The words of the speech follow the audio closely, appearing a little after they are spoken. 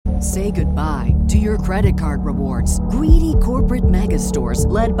Say goodbye to your credit card rewards. Greedy corporate mega stores,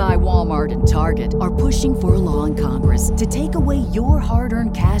 led by Walmart and Target, are pushing for a law in Congress to take away your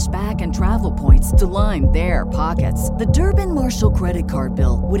hard-earned cash back and travel points to line their pockets. The Durbin-Marshall credit card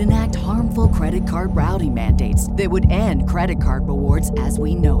bill would enact harmful credit card routing mandates that would end credit card rewards as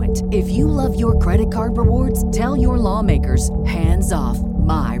we know it. If you love your credit card rewards, tell your lawmakers, hands off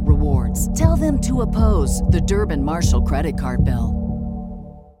my rewards. Tell them to oppose the Durbin-Marshall credit card bill.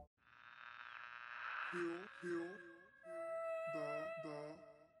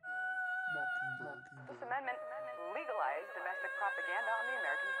 This amendment legalized domestic propaganda on the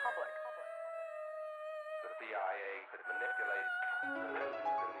American public. The CIA could manipulate the news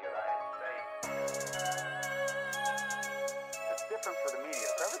in the United States. It's different for the media.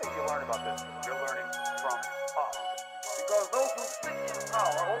 So everything you learn about this, you're learning from us. Because those who sit in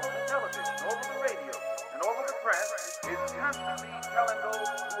power over the television, over the radio, and over the press is constantly telling those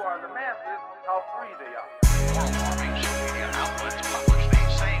who are the masses how free they are. More mainstream media outlets publish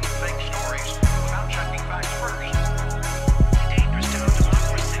these same fake stories without checking facts first. Dangerous to our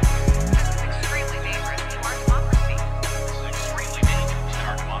democracy. This is extremely dangerous to our democracy. This is extremely dangerous to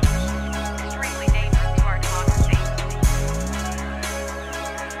our democracy. Extremely dangerous to our democracy.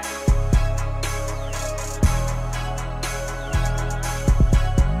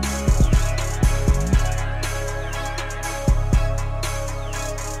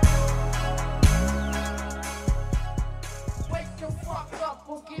 Wake the fuck up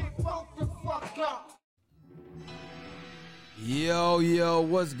or get woke the fuck up. Yo,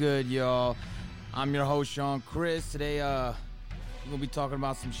 what's good, y'all? I'm your host, Sean Chris. Today, we're gonna be talking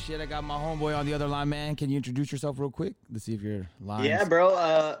about some shit. I got my homeboy on the other line, man. Can you introduce yourself real quick? Let's see if you're live. Yeah,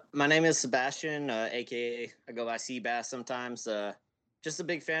 bro. My name is Sebastian, aka I go by Seabass sometimes. Just a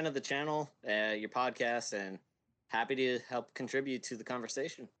big fan of the channel, your podcast, and happy to help contribute to the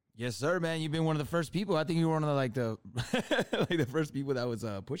conversation. Yes, sir, man. You've been one of the first people. I think you were one of the the first people that was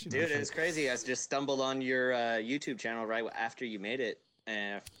pushing. Dude, it's crazy. I just stumbled on your YouTube channel right after you made it,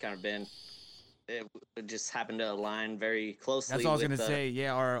 and I've kind of been. It just happened to align very closely. That's all I was gonna say.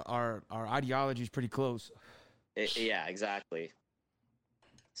 Yeah, our ideology is pretty close. Yeah, exactly.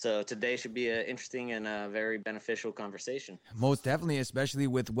 So today should be an interesting and very beneficial conversation. Most definitely, especially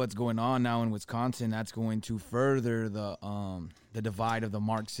with what's going on now in Wisconsin. That's going to further the divide of the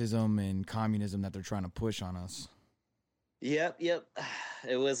Marxism and communism that they're trying to push on us. Yep.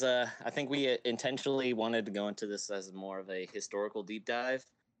 It was, I think we intentionally wanted to go into this as more of a historical deep dive,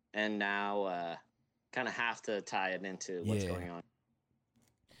 and now kind of have to tie it into what's going on.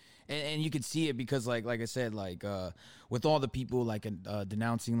 And you could see it because, like I said, with all the people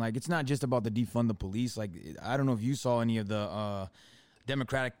denouncing, it's not just about the defund the police. Like, I don't know if you saw any of the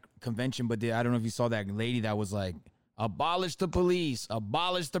Democratic convention, but I don't know if you saw that lady that was like, abolish the police,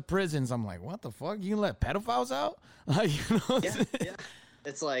 abolish the prisons. I'm like, what the fuck? You can let pedophiles out? Yeah.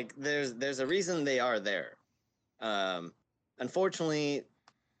 It's like there's a reason they are there. Unfortunately,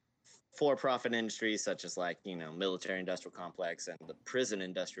 for-profit industries such as military industrial complex and the prison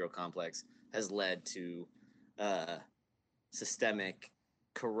industrial complex has led to systemic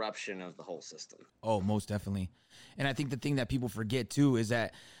corruption of the whole system. Oh, most definitely. And I think the thing that people forget too is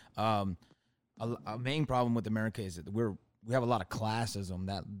that a main problem with America is that we have a lot of classism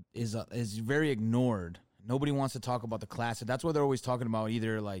that is very ignored. Nobody wants to talk about the class. That's why they're always talking about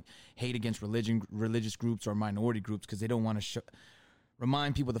either hate against religious groups or minority groups, because they don't want to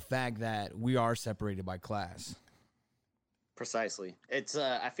remind people the fact that we are separated by class. Precisely. It's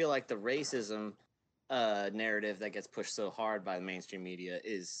I feel like the racism narrative that gets pushed so hard by the mainstream media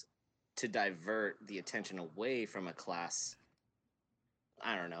is to divert the attention away from a class,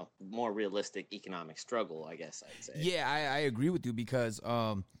 I don't know, more realistic economic struggle, I guess I'd say. Yeah, I agree with you because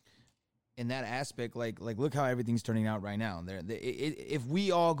in that aspect, look how everything's turning out right now. If we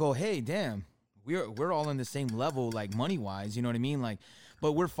all go, hey, damn, we're all in the same level, money wise, you know what I mean?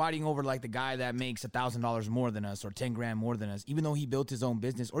 But we're fighting over the guy that makes $1,000 more than us or 10 grand more than us, even though he built his own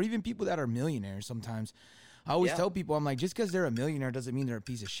business, or even people that are millionaires. Sometimes I always tell people, I'm like, just because they're a millionaire doesn't mean they're a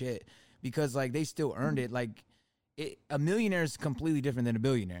piece of shit, because they still earned it. A millionaire is completely different than a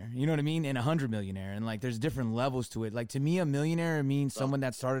billionaire, you know what I mean? And 100 millionaire, and there's different levels to it. To me, a millionaire means someone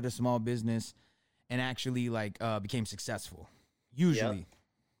that started a small business and actually became successful, usually.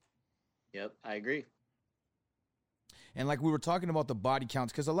 Yep, I agree. And we were talking about the body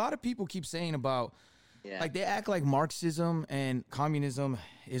counts, because a lot of people keep saying about, they act like Marxism and communism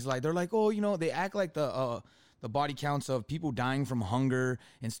is they're they act like the body counts of people dying from hunger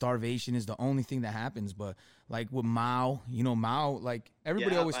and starvation is the only thing that happens. But with Mao,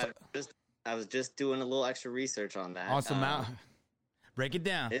 everybody always. I was just doing a little extra research on that. Awesome, Break it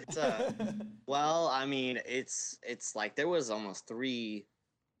down. It's well, I mean, it's like there was almost 3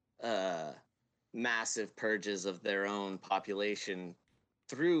 massive purges of their own population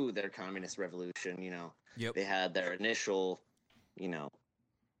through their communist revolution. Yep. They had their initial,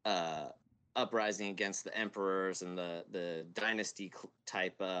 uprising against the emperors and the dynasty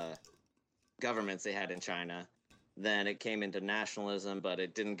type governments they had in China. Then it came into nationalism, but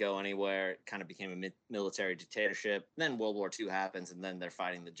it didn't go anywhere. It kind of became a military dictatorship. Then World War II happens, and then they're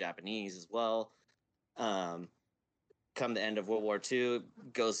fighting the Japanese as well. Come the end of World War II,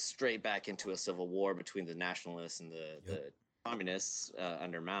 goes straight back into a civil war between the nationalists and the communists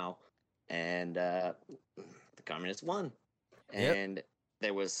under Mao, and the communists won. And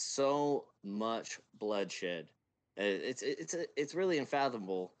there was so much bloodshed. It's really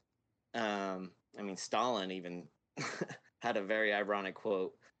unfathomable. I mean, Stalin even had a very ironic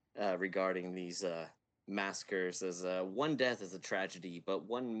quote regarding these massacres as 1 death is a tragedy, but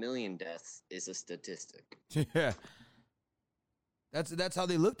 1 million deaths is a statistic. Yeah. That's how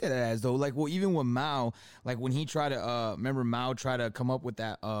they looked at it as, though. Like, well, even with Mao, like when he tried to remember Mao tried to come up with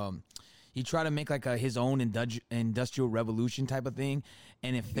that he tried to make like his own industrial revolution type of thing,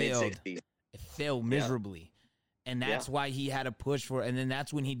 and it failed. Mid-60s. It failed miserably. And that's why he had to push for it. And then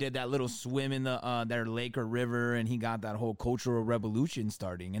that's when he did that little swim in the their lake or river, and he got that whole cultural revolution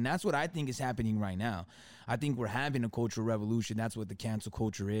starting. And that's what I think is happening right now. I think we're having a cultural revolution. That's what the cancel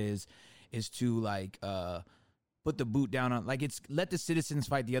culture is to like put the boot down on, like, it's let the citizens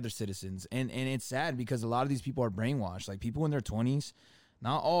fight the other citizens. And it's sad because a lot of these people are brainwashed. Like people in their 20s,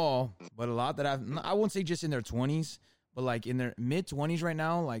 not all, but a lot that I won't say just in their 20s, but like in their mid 20s right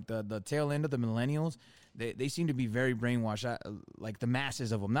now, like the tail end of the millennials. They seem to be very brainwashed, like the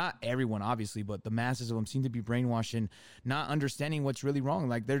masses of them. Not everyone, obviously, but the masses of them seem to be brainwashed and not understanding what's really wrong.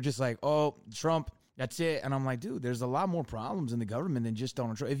 Like, they're just like, oh, Trump, that's it. And I'm like, dude, there's a lot more problems in the government than just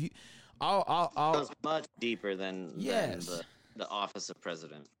Donald Trump. If you, I'll It's much deeper than the office of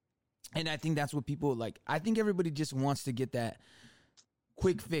president. And I think that's what people like. I think everybody just wants to get that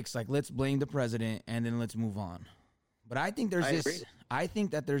quick fix. Like, let's blame the president and then let's move on. But I think I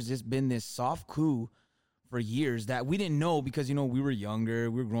think that there's just been this soft coup for years that we didn't know because, we were younger,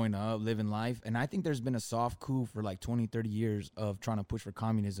 we were growing up, living life. And I think there's been a soft coup for like 20, 30 years of trying to push for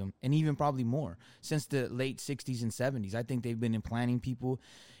communism, and even probably more since the late 60s and 70s. I think they've been implanting people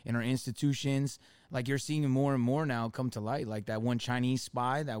in our institutions. Like, you're seeing more and more now come to light, like that one Chinese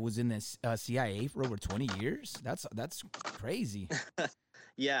spy that was in the CIA for over 20 years. That's crazy.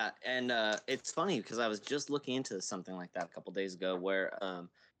 Yeah, and it's funny because I was just looking into something like that a couple days ago, where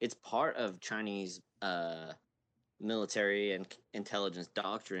it's part of Chinese military and intelligence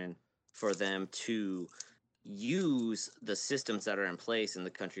doctrine for them to use the systems that are in place in the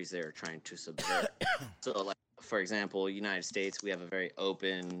countries they're trying to subvert. So, like, for example, United States, we have a very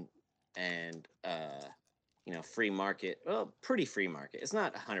open and free market. Well, pretty free market. It's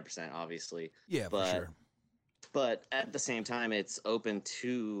not 100%, obviously. Yeah, but, for sure. But at the same time, it's open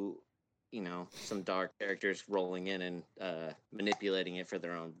to, some dark characters rolling in and manipulating it for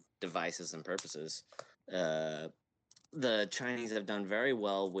their own devices and purposes. The Chinese have done very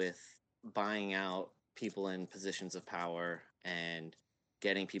well with buying out people in positions of power and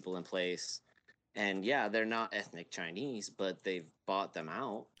getting people in place. And yeah, they're not ethnic Chinese, but they've bought them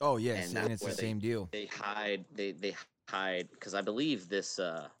out. Oh yes, and it's the same deal. They hide because I believe this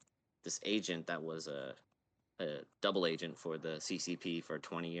agent that was a double agent for the CCP for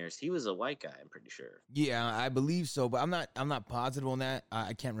 20 years. He was a white guy, I'm pretty sure. Yeah, I believe so, but I'm not positive on that.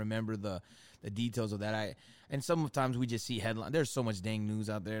 I can't remember the details of that. And sometimes we just see headlines. There's so much dang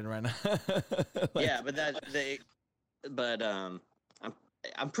news out there right now. Yeah, but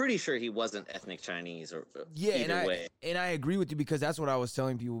I'm pretty sure he wasn't ethnic Chinese or either way. And I agree with you because that's what I was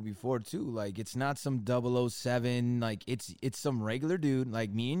telling people before too. Like, it's not some 007. Like, it's some regular dude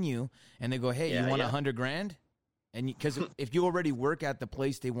like me and you, and they go, hey, you want $100,000? And because if you already work at the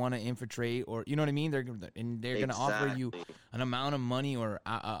place they want to infiltrate, or you know what I mean, they're going to offer you an amount of money or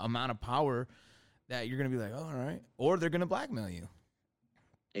amount of power that you're going to be like, oh, all right, or they're going to blackmail you.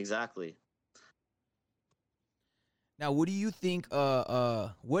 Exactly. Now, what do you think?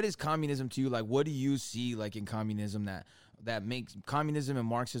 What is communism to you? Like, what do you see like in communism that makes communism and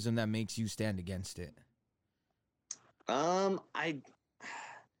Marxism that makes you stand against it?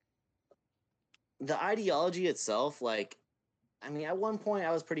 The ideology itself, like, I mean, at one point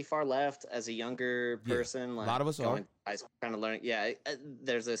I was pretty far left as a younger person. Yeah, like, a lot of us are. I was kind of learning. Yeah,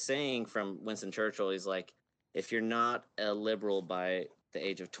 there's a saying from Winston Churchill. He's like, if you're not a liberal by the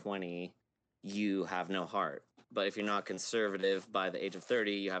age of 20, you have no heart. but if you're not conservative by the age of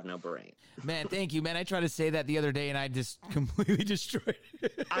 30, you have no brain. Man, thank you, man. I tried to say that the other day, and I just completely destroyed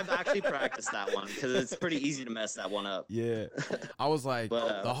it. I've actually practiced that one because it's pretty easy to mess that one up. Yeah. I was like,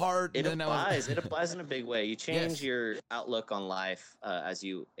 But, the heart. It and then applies. It applies in a big way. You change Yes. your outlook on life as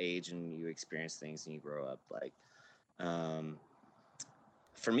you age and you experience things and you grow up. Like,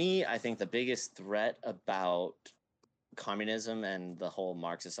 for me, I think the biggest threat about communism and the whole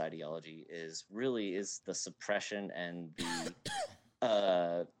Marxist ideology is the suppression and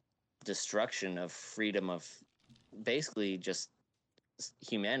the destruction of freedom of basically just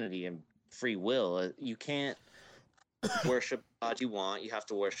humanity and free will. You can't worship God you want. You have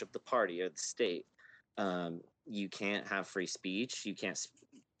to worship the party or the state. You can't have free speech. You can't,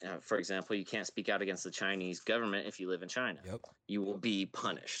 for example, you can't speak out against the Chinese government if you live in China. Yep. You will be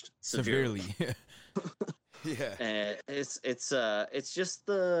punished Severely. Yeah. And it's just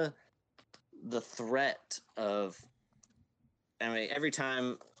the threat of, I mean, every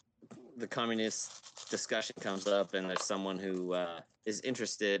time the communist discussion comes up and there's someone who is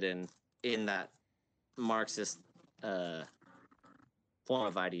interested in that Marxist form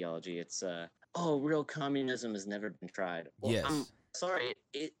of ideology, it's real communism has never been tried. Well, Yes. I'm sorry,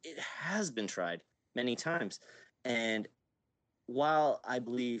 it has been tried many times. And while I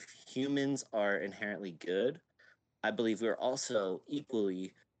believe humans are inherently good, I believe we're also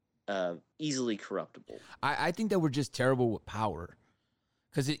equally easily corruptible. I think that we're just terrible with power.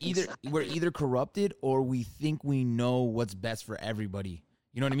 Because we're either corrupted or we think we know what's best for everybody.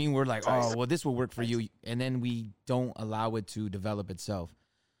 You know what I mean? We're like, oh, well, this will work for you. And then we don't allow it to develop itself.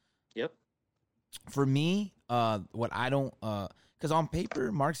 Yep. For me, what I don't, because on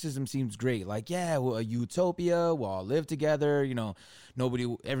paper, Marxism seems great. Like, yeah, well, a utopia, we'll all live together. You know,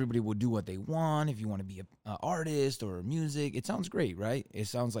 everybody will do what they want. If you want to be an artist or music, it sounds great, right? It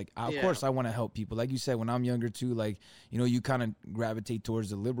sounds like, of course, I want to help people. Like you said, when I'm younger too, like, you know, you kind of gravitate towards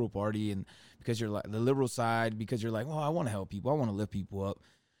the liberal party, and because you're like the liberal side, because you're like, well, I want to help people, I want to lift people up,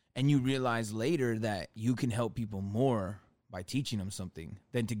 and you realize later that you can help people more by teaching them something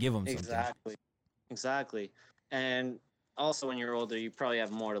than to give them something. Exactly. And also, when you're older, you probably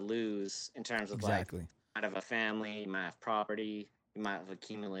have more to lose in terms of like, you might have a family, you might have property, you might have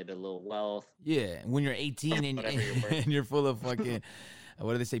accumulated a little wealth. Yeah, when you're 18 and you're full of fucking,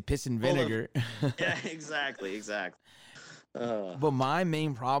 what do they say, piss and vinegar. Yeah, exactly. But my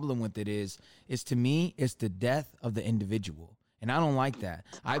main problem with it is to me, it's the death of the individual. And I don't like that.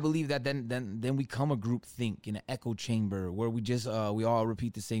 I believe that then we come a group think in an echo chamber where we just we all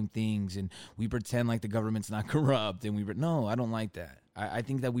repeat the same things and we pretend like the government's not corrupt. And no, I don't like that. I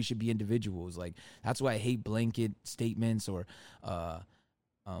think that we should be individuals. Like, that's why I hate blanket statements or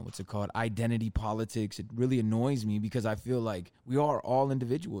what's it called, identity politics. It really annoys me because I feel like we are all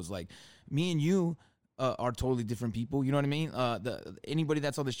individuals. Like, me and you are totally different people. You know what I mean? Anybody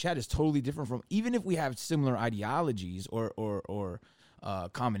that's on this chat is totally different from, even if we have similar ideologies or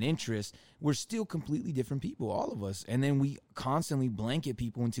common interests, we're still completely different people, all of us. And then we constantly blanket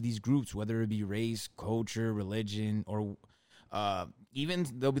people into these groups, whether it be race, culture, religion, or even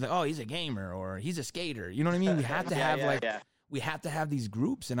they'll be like, oh, he's a gamer or he's a skater. You know what I mean? We have to we have to have these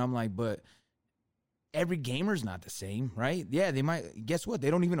groups. And I'm like, but every gamer's not the same, right? Yeah, they might. Guess what? They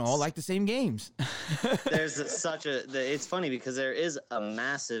don't even all like the same games. It's funny because there is a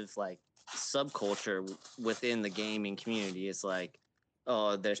massive like subculture within the gaming community. It's like,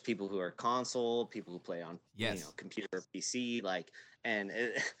 oh, there's people who are console, people who play on computer, PC, like, and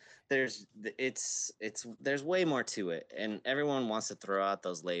there's way more to it, and everyone wants to throw out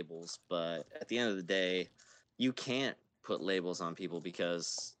those labels, but at the end of the day, you can't put labels on people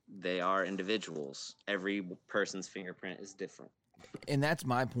because they are individuals. Every person's fingerprint is different. And that's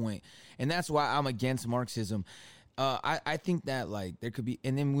my point. And that's why I'm against Marxism. I think that, like, there could be,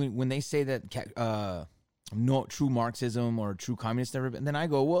 and then when they say that no true Marxism or true communist, and then I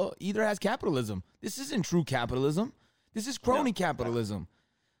go, well, either has capitalism. This isn't true capitalism. This is crony capitalism.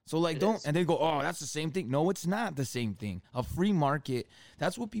 So, like, and they go, oh, that's the same thing. No, it's not the same thing. A free market,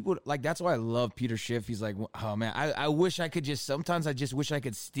 that's what people, like, that's why I love Peter Schiff. He's like, oh, man, I wish I could sometimes I just wish I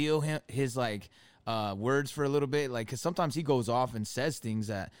could steal his, like, words for a little bit. Like, because sometimes he goes off and says things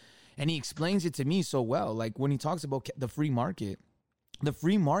and he explains it to me so well. Like, when he talks about the free market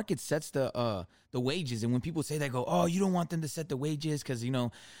sets the wages. And when people say that, go, oh, you don't want them to set the wages because, you know,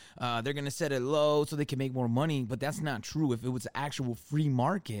 they're going to set it low so they can make more money. But that's not true. If it was actual free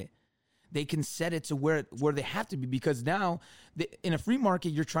market, they can set it to where they have to be, because now in a free market,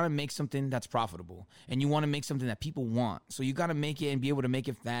 you're trying to make something that's profitable, and you want to make something that people want. So you got to make it and be able to make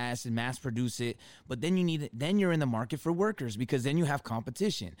it fast and mass produce it. But then you're in the market for workers, because then you have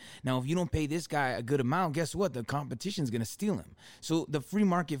competition. Now, if you don't pay this guy a good amount, guess what? The competition is going to steal him. So the free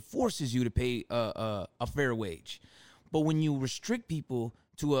market forces you to pay a fair wage. But when you restrict people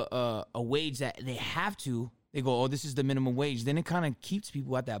to a wage that they have to, they go, oh, this is the minimum wage, then it kind of keeps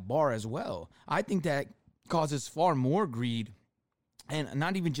people at that bar as well. I think that causes far more greed, and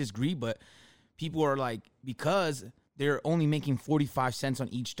not even just greed, but people are like, because they're only making 45 cents on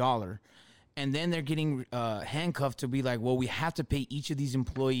each dollar, and then they're getting handcuffed to be like, well, we have to pay each of these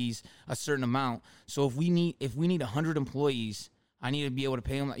employees a certain amount. So if we need 100 employees, I need to be able to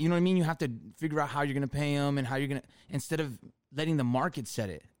pay them. You know what I mean? You have to figure out how you're going to pay them and how you're going to, instead of letting the market set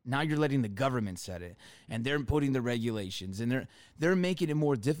it. Now you're letting the government set it, and they're putting the regulations, and they're making it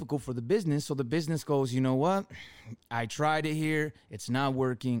more difficult for the business. So the business goes, you know what? I tried it here. It's not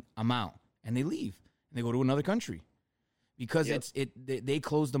working. I'm out. And they leave, and they go to another country, because they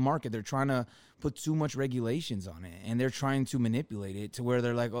close the market. They're trying to put too much regulations on it, and they're trying to manipulate it to where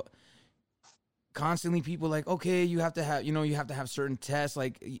they're like, oh, constantly people like, okay, you have to have certain tests.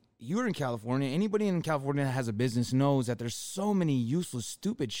 Like, you're in California. Anybody in California that has a business knows that there's so many useless,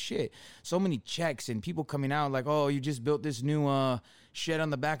 stupid shit. So many checks and people coming out like, oh, you just built this new shed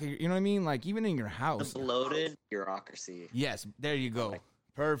on the back of your, you know what I mean? Like, even in your house. The bloated bureaucracy. Yes, there you go.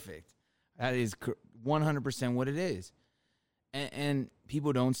 Perfect. That is 100% what it is. And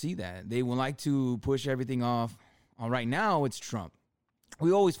people don't see that. They would like to push everything off. Right now, it's Trump.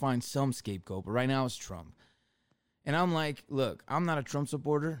 We always find some scapegoat, but right now it's Trump. And I'm like, look, I'm not a Trump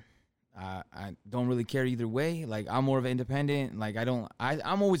supporter. I don't really care either way. Like, I'm more of an independent. Like,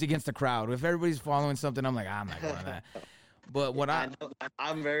 I'm always against the crowd. If everybody's following something, I'm like, I'm not going to that. But what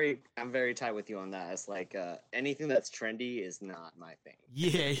I'm very tight with you on that. It's like anything that's trendy is not my thing.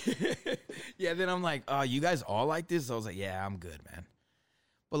 Yeah. Yeah, then I'm like, oh, you guys all like this? So I was like, yeah, I'm good, man.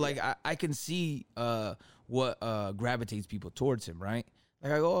 But like, I can see what gravitates people towards him, right?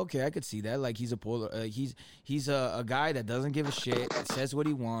 Like, I go, okay, I could see that. Like, he's a guy that doesn't give a shit, that says what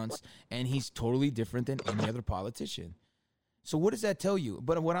he wants, and he's totally different than any other politician. So what does that tell you?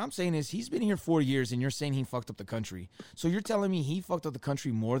 But what I'm saying is, he's been here 4 years, and you're saying he fucked up the country. So you're telling me he fucked up the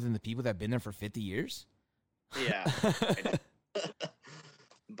country more than the people that have been there for 50 years? Yeah.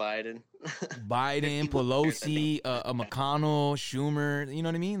 Biden, Pelosi, McConnell, Schumer, you know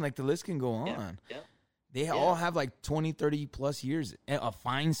what I mean? Like, the list can go on. Yeah. They all have like 20, 30 plus years.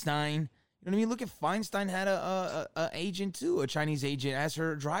 Feinstein, you know what I mean? Look at Feinstein had a agent too, a Chinese agent as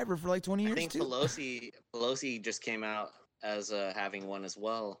her driver for like 20 years I think too. Pelosi just came out as having one as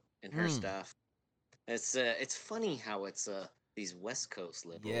well in her staff. It's funny how it's these West Coast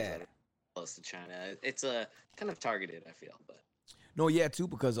liberals that are close to China. It's kind of targeted, I feel, but no, yeah, too,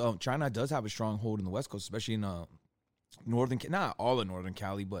 because China does have a strong hold in the West Coast, especially in not all of Northern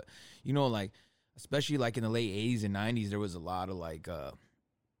Cali, but you know, like, especially like in the late 80s and 90s, there was a lot of like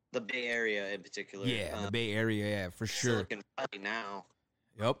the Bay Area in particular. Yeah, the Bay Area, yeah, for sure. Silicon Valley now.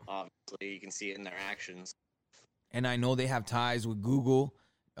 Yep. Obviously, you can see it in their actions. And I know they have ties with Google.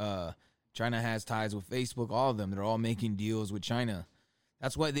 China has ties with Facebook. All of them. They're all making deals with China.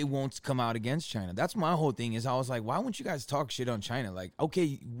 That's why they won't come out against China. That's my whole thing is I was like, why won't you guys talk shit on China? Like,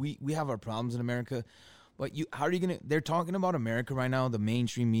 okay, we have our problems in America, but how are you going to – they're talking about America right now, the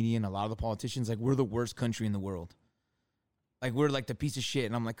mainstream media and a lot of the politicians, like we're the worst country in the world. Like, we're like the piece of shit.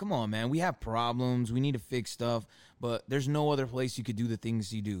 And I'm like, come on, man. We have problems. We need to fix stuff. But there's no other place you could do the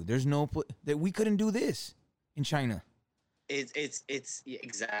things you do. There's no that we couldn't do this in China. It's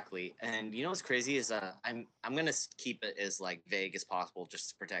exactly. And you know what's crazy is I'm gonna keep it as like vague as possible just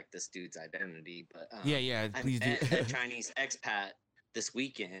to protect this dude's identity. But yeah, please do. I met a Chinese expat this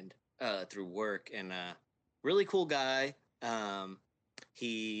weekend through work, and really cool guy.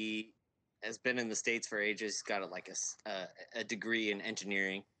 He has been in the States for ages. He's got a degree in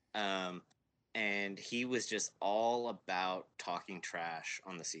engineering, and he was just all about talking trash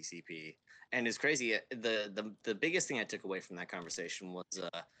on the CCP. And it's crazy. The biggest thing I took away from that conversation was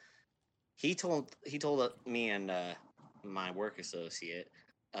he told me and my work associate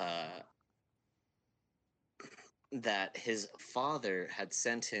that his father had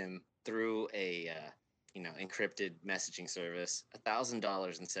sent him through a encrypted messaging service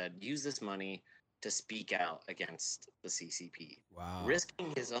 $1,000 and said, use this money to speak out against the CCP. Wow.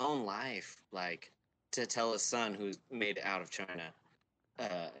 Risking his own life, like, to tell his son who's made it out of China.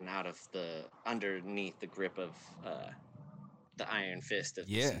 And out of underneath the grip of the iron fist of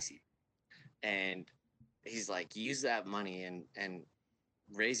the CCP. And he's like, use that money and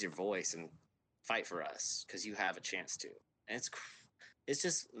raise your voice and fight for us because you have a chance to. And it's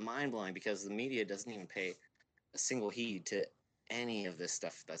just mind blowing because the media doesn't even pay a single heed to any of this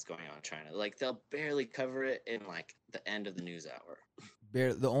stuff that's going on in China. Like they'll barely cover it in like the end of the news hour.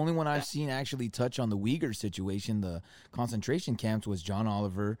 The only one I've seen actually touch on the Uyghur situation, the concentration camps, was John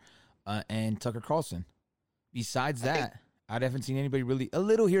Oliver and Tucker Carlson. Besides that, I haven't seen anybody really. A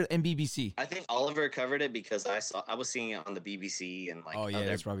little here in BBC. I think Oliver covered it because I was seeing it on the BBC and like. Oh yeah,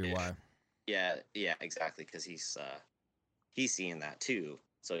 that's probably why. Yeah, exactly. Because he's seeing that too,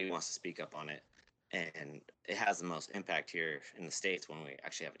 so he wants to speak up on it, and it has the most impact here in the States when we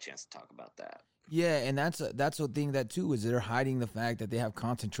actually have a chance to talk about that. Yeah, and that's the thing that too is they're hiding the fact that they have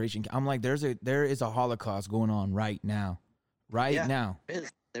concentration. I'm like, there is a Holocaust going on right now, now.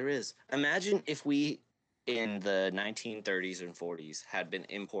 There is. Imagine if we in the 1930s and 40s had been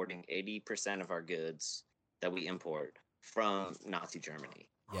importing 80% of our goods that we import from Nazi Germany.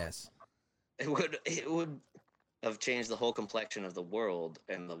 Yes, it would have changed the whole complexion of the world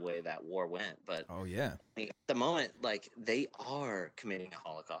and the way that war went. But oh yeah, at the moment, like they are committing a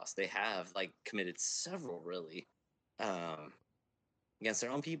Holocaust. They have like committed several really against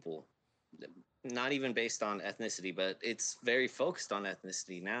their own people. Not even based on ethnicity, but it's very focused on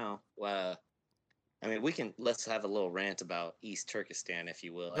ethnicity now. I mean, let's have a little rant about East Turkestan, if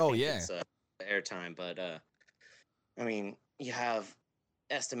you will. I think it's airtime, but I mean, you have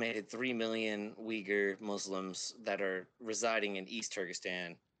estimated 3 million Uyghur Muslims that are residing in East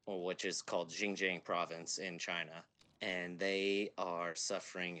Turkestan, which is called Xinjiang province in China, and they are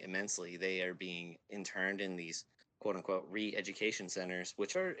suffering immensely. They are being interned in these quote unquote re-education centers,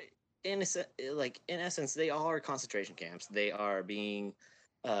 which are in essence, they are concentration camps. They are being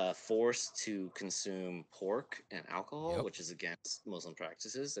forced to consume pork and alcohol, which is against Muslim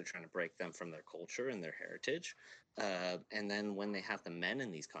practices. They're trying to break them from their culture and their heritage. And then when they have the men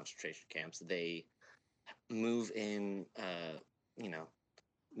in these concentration camps, they move in,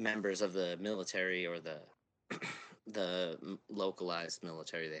 members of the military or the localized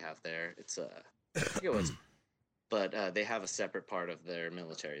military they have there. It's I forget what it's, but they have a separate part of their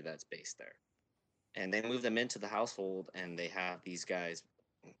military that's based there. And they move them into the household, and they have these guys.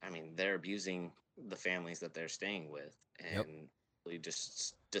 I mean, they're abusing the families that they're staying with, and really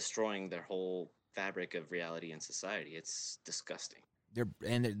just destroying their whole fabric of reality and society. It's disgusting.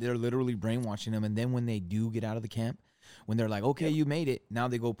 They're literally brainwashing them, and then when they do get out of the camp, when they're like, okay, you made it, now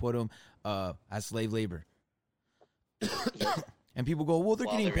they go put them as slave labor. And people go, well, they're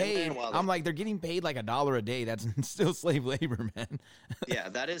getting paid. I'm like, they're getting paid like $1 a day. That's still slave labor, man. Yeah,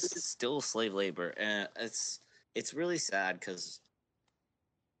 that is still slave labor, and it's really sad because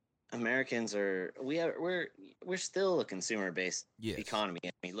Americans we're still a consumer based economy. I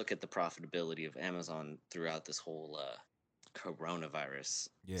mean, look at the profitability of Amazon throughout this whole coronavirus.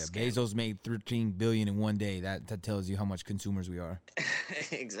 Yeah, scandal. Bezos made $13 billion in one day. That tells you how much consumers we are.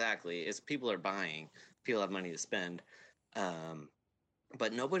 Exactly. It's people are buying. People have money to spend.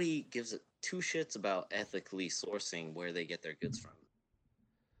 But nobody gives two shits about ethically sourcing where they get their goods from.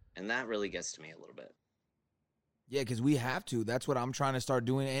 And that really gets to me a little bit. Yeah, because we have to. That's what I'm trying to start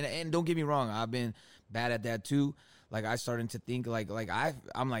doing. And don't get me wrong, I've been bad at that too. Like I started to think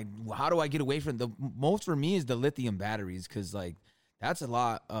I'm like, how do I get away from the most for me is the lithium batteries, because like that's a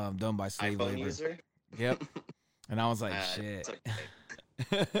lot done by slave iPhone labor. User? Yep. And I was like, shit.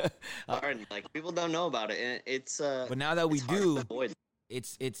 Hard. Like people don't know about it, and it's but now that we do,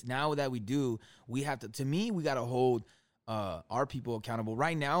 it's now that we do, we have to me we got to hold our people accountable.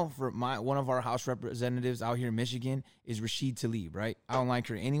 Right now, for one of our House representatives out here in Michigan is Rashid Tlaib, right? I don't like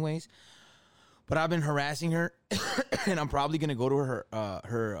her anyways, but I've been harassing her, and I'm probably gonna go to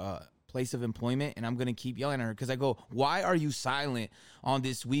her place of employment, and I'm gonna keep yelling at her because I go, why are you silent on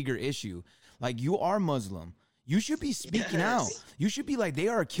this Uyghur issue? Like, you are Muslim. You should be speaking out. You should be like, they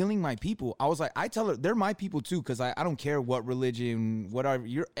are killing my people. I was like, I tell her they're my people too, because I don't care what religion, whatever.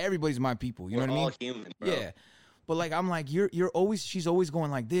 Everybody's my people. You know what I mean? We're all human, bro. Yeah. But like, I'm like, she's always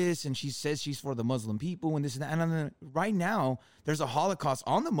going like this, and she says she's for the Muslim people and this and that. And then right now, there's a Holocaust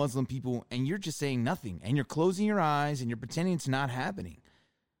on the Muslim people, and you're just saying nothing, and you're closing your eyes, and you're pretending it's not happening.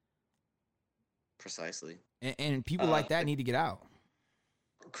 Precisely. And people like that need to get out.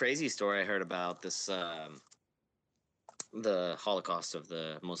 Crazy story I heard about this, the Holocaust of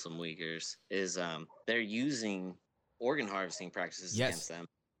the Muslim Uyghurs is they're using organ harvesting practices against them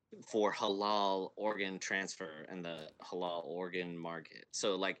for halal organ transfer and the halal organ market.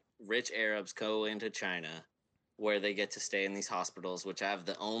 So like rich Arabs go into China where they get to stay in these hospitals, which have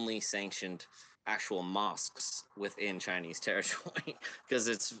the only sanctioned actual mosques within Chinese territory, because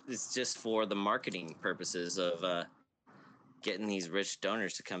it's just for the marketing purposes of getting these rich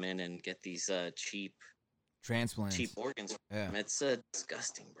donors to come in and get these cheap Transplants. organs. Yeah. It's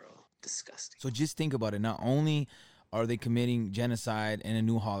disgusting, bro. Disgusting. So just think about it. Not only are they committing genocide and a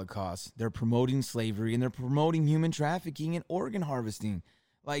new Holocaust, they're promoting slavery and they're promoting human trafficking and organ harvesting.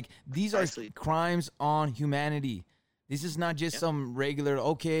 Like, these are Precisely. crimes on humanity. This is not just some regular,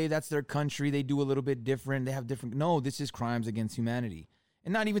 okay, that's their country, they do a little bit different, they have different. No, this is crimes against humanity.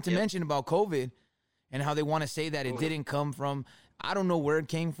 And not even to mention about COVID and how they want to say that it didn't come from, I don't know where it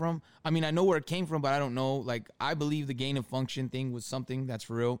came from. I mean, I know where it came from, but I don't know. Like, I believe the gain of function thing was something that's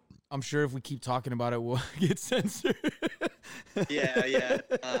for real. I'm sure if we keep talking about it, we'll get censored. Yeah.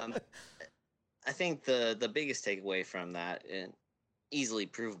 I think the biggest takeaway from that, and easily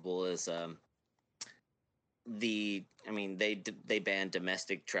provable, is they banned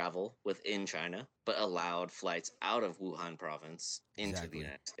domestic travel within China, but allowed flights out of Wuhan province into Exactly. the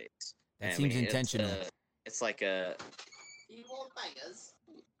United States. That And, seems it's, intentional. It's like a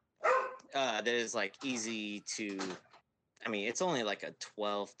that is like easy to. I mean, it's only like a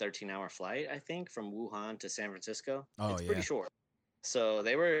 12, 13-hour flight, I think, from Wuhan to San Francisco. Oh, It's pretty yeah. short. So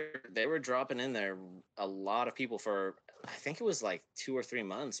they were dropping in there a lot of people for, I think it was like 2 or 3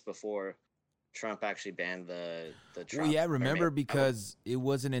 months before Trump actually banned the travel. Well, yeah, remember, because it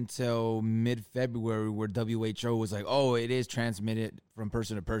wasn't until mid-February where WHO was like, oh, it is transmitted from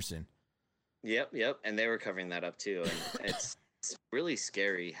person to person. Yep, and they were covering that up too, and it's really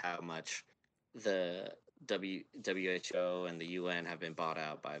scary how much the WHO and the UN have been bought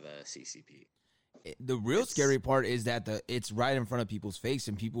out by the CCP. The real scary part is that it's right in front of people's face,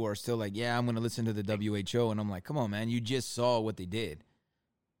 and people are still like, yeah, I'm going to listen to the WHO. And I'm like, come on, man, you just saw what they did.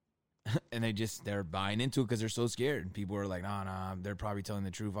 And they're buying into it because they're so scared. People are like, nah, they're probably telling the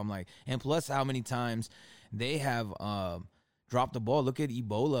truth. I'm like, and plus how many times they have dropped the ball. Look at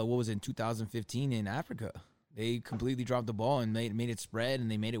Ebola. What was it, in 2015 in Africa? They completely dropped the ball and made it spread,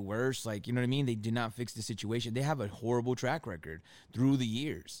 and they made it worse. Like, you know what I mean? They did not fix the situation. They have a horrible track record through the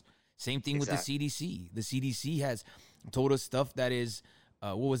years. Same thing with the CDC. The CDC has told us stuff that is,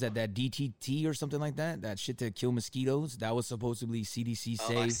 what was that DTT or something like that? That shit to kill mosquitoes. That was supposedly CDC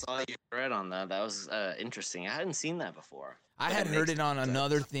say. I saw you read on that. That was interesting. I hadn't seen that before. I had heard it on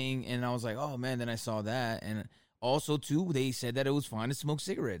another thing, and I was like, oh, man, then I saw that. And also, too, they said that it was fine to smoke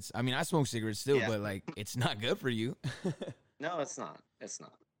cigarettes. I mean, I smoke cigarettes still, but, like, it's not good for you. No, it's not. It's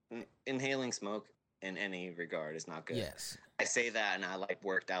not. Inhaling smoke in any regard is not good. Yes. I say that, and I, like,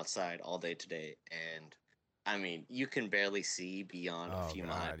 worked outside all day today, and, I mean, you can barely see beyond a few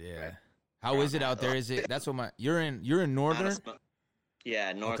miles. Yeah. Right? How is it out there? Is it, that's what you're in northern?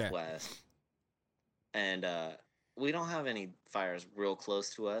 Yeah, northwest. Okay. And we don't have any fires real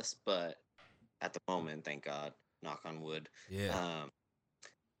close to us, but at the moment, thank God, knock on wood. Yeah.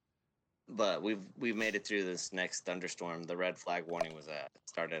 But we've made it through this next thunderstorm. The red flag warning was it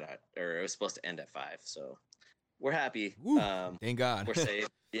was supposed to end at 5, so we're happy. Thank God. We're safe.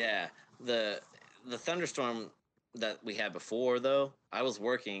 Yeah. The thunderstorm that we had before, though, I was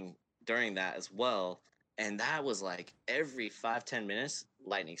working during that as well, and that was like every 5-10 minutes,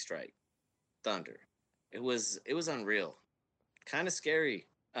 lightning strike, thunder. It was unreal, kind of scary.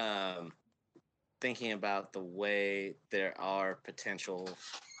 Thinking about the way there are potential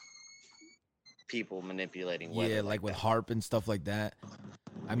people manipulating weather. Yeah, like with that. HARP and stuff like that.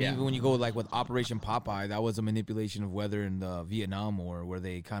 I mean, Yeah. even when you go like with Operation Popeye, that was a manipulation of weather in the Vietnam War, where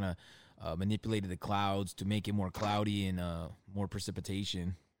they kind of manipulated the clouds to make it more cloudy and more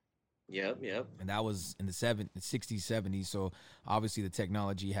precipitation. Yep. And that was in the 60s, 70s. So obviously the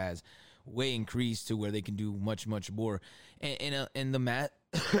technology has way increased to where they can do much, much more. And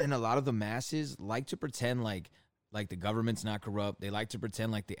and a lot of the masses like to pretend like the government's not corrupt. They like to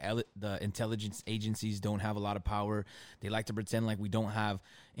pretend like the intelligence agencies don't have a lot of power. They like to pretend like we don't have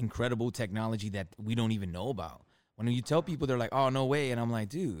incredible technology that we don't even know about. When you tell people, they're like, oh, no way. And I'm like,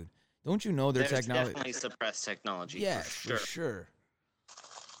 dude, don't you know their There's technology? definitely suppressed technology. Yeah, for sure.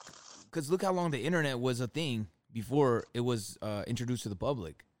 Because look how long the internet was a thing before it was introduced to the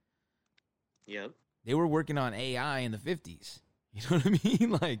public. Yep. They were working on AI in the 50s. You know what I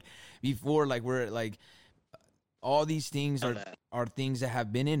mean? Like before, like we're like all these things are things that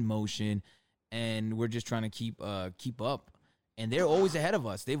have been in motion, and we're just trying to keep up. And they're always ahead of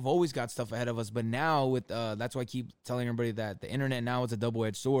us. They've always got stuff ahead of us. But now with that's why I keep telling everybody that the internet now is a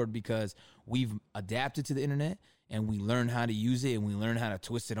double-edged sword, because we've adapted to the internet and we learn how to use it, and we learn how to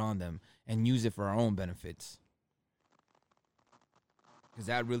twist it on them and use it for our own benefits. Because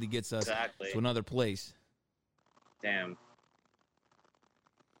that really gets us to another place. Damn.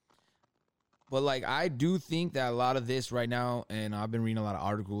 But, like, I do think that a lot of this right now, and I've been reading a lot of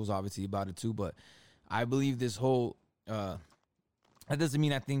articles, obviously, about it too, but I believe this whole That doesn't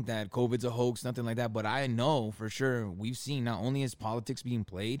mean I think that COVID's a hoax, nothing like that. But I know for sure we've seen not only is politics being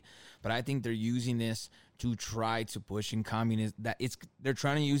played, but I think they're using this to try to push in communism. They're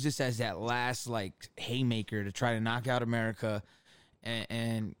trying to use this as that last like haymaker to try to knock out America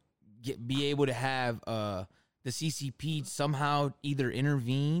and be able to have the CCP somehow either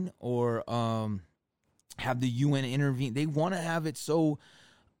intervene or have the UN intervene. They want to have it so,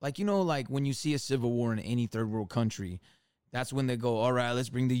 like, you know, like when you see a civil war in any third world country, that's when they go, all right, let's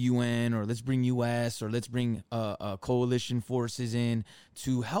bring the UN or let's bring US or let's bring coalition forces in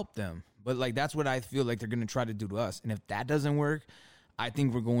to help them. But, like, that's what I feel like they're going to try to do to us. And if that doesn't work, I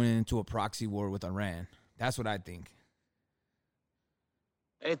think we're going into a proxy war with Iran. That's what I think.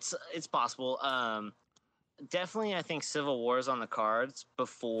 It's possible. Definitely, I think civil war is on the cards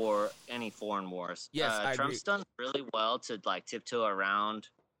before any foreign wars. Yes, I Trump's agree. done really well to, like, tiptoe around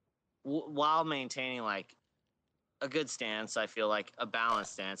while maintaining, like, a good stance. I feel like a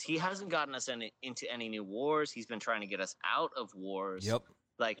balanced stance. He hasn't gotten us into any new wars. He's been trying to get us out of wars. Yep.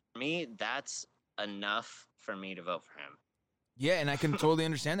 Like, for me, that's enough for me to vote for him. Yeah, and I can totally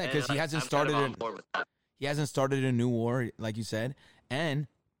understand that because And, he like, hasn't I'm kind of started on board with that. he hasn't started a new war, like you said. And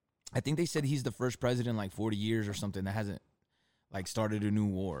I think they said he's the first president in like 40 years or something that hasn't like started a new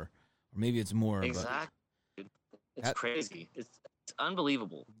war. Or maybe it's more. Exactly. Dude. It's That- crazy. It's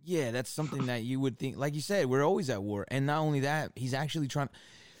unbelievable. Yeah, that's something that you would think. Like you said, we're always at war. And not only that, he's actually trying.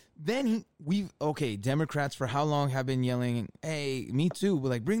 Then Democrats for how long have been yelling, hey, me too, but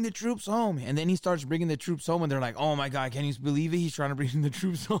like, bring the troops home. And then he starts bringing the troops home, and they're like, oh my God, can you believe it? He's trying to bring the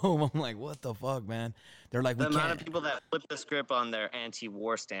troops home. I'm like, what the fuck, man? They're like, The we amount can't. of people that flip the script on their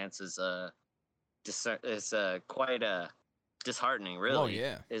anti-war stance is quite disheartening. Really. Oh,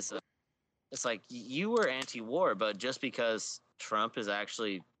 yeah. It's like you were anti-war, but just because Trump is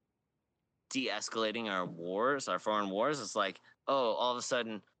actually de-escalating our wars, our foreign wars, it's like, oh, all of a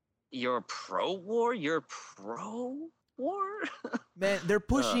sudden you're pro-war. You're pro-war. Man, they're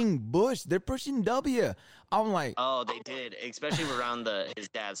pushing Bush. They're pushing W. I'm like, Oh, they did, especially around his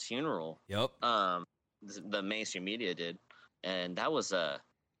dad's funeral. yep. The mainstream media did, and that was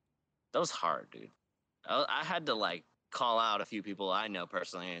hard, dude. I had to like call out a few people I know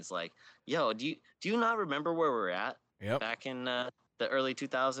personally, and it's like, yo, do you not remember where we're at Yep. back in the early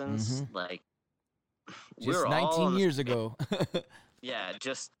 2000s? Like, we Just were all 19 on the years same- ago. Yeah,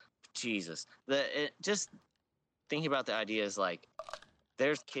 just Jesus. Just thinking about the idea is like,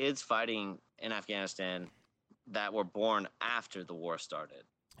 there's kids fighting in Afghanistan that were born after the war started.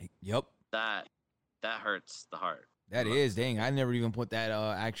 Yep. That hurts the heart. That is, dang. I never even put that,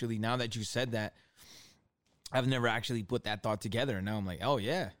 actually, now that you said that, I've never actually put that thought together. And now I'm like, oh,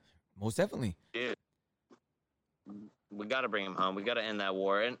 yeah, most definitely. Dude, we got to bring him home. We got to end that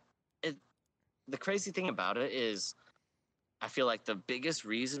war. And the crazy thing about it is, I feel like the biggest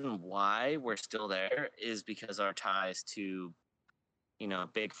reason why we're still there is because our ties to,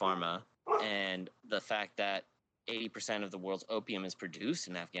 big pharma and the fact that 80% of the world's opium is produced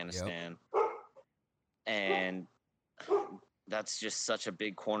in Afghanistan. And that's just such a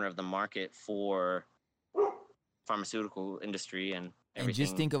big corner of the market for pharmaceutical industry and everything. And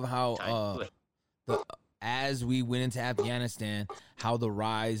just think of how tied to it. as we went into Afghanistan, how the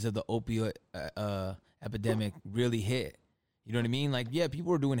rise of the opioid epidemic really hit. You know what I mean? Like, yeah,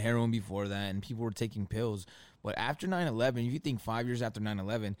 people were doing heroin before that and people were taking pills. But after 9/11, if you think 5 years after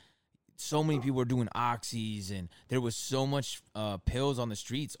 9/11, so many people were doing oxys and there was so much pills on the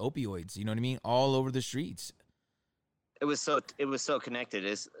streets, opioids, you know what I mean? All over the streets. It was so connected.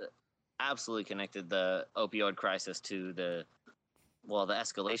 It's absolutely connected, the opioid crisis to the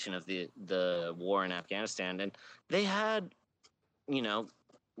escalation of the war in Afghanistan. And they had,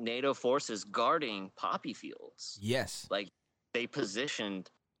 NATO forces guarding poppy fields. Yes. Like, they positioned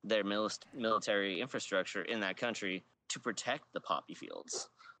their military infrastructure in that country to protect the poppy fields.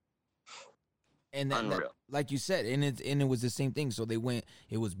 And that, Unreal. like you said, and it was the same thing. So they went.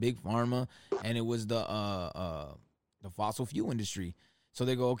 It was big pharma, and it was the fossil fuel industry. So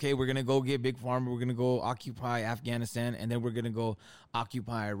they go, okay, we're gonna go get big pharma. We're gonna go occupy Afghanistan, and then we're gonna go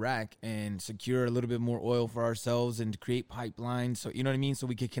occupy Iraq and secure a little bit more oil for ourselves and create pipelines. So you know what I mean. So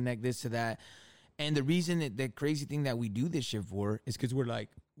we could connect this to that. And the reason that the crazy thing that we do this shit for is because we're like,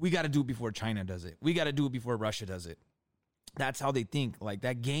 we got to do it before China does it. We got to do it before Russia does it. That's how they think. Like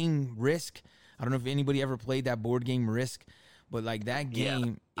that game Risk. I don't know if anybody ever played that board game Risk, but like that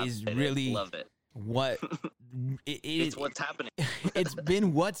game is really love it. what It's what's happening. It's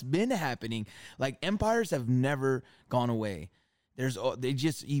been what's been happening. Like empires have never gone away. They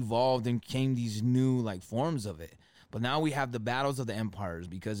just evolved and came these new like forms of it. But now we have the battles of the empires,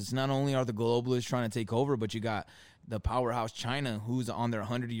 because it's not only are the globalists trying to take over, but you got the powerhouse China, who's on their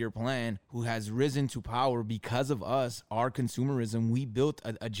 100-year plan, who has risen to power because of us, our consumerism. We built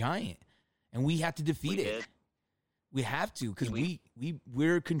a giant, and we have to defeat it. did. We have to, because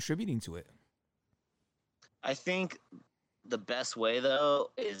we're contributing to it. I think the best way though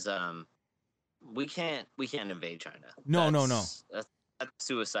is we can't invade China. No. That's a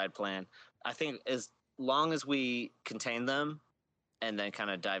suicide plan. I think as long as we contain them and then kind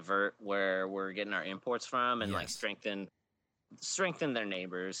of divert where we're getting our imports from and like Yes. strengthen their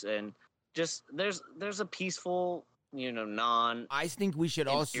neighbors, and just there's a peaceful, non I think we should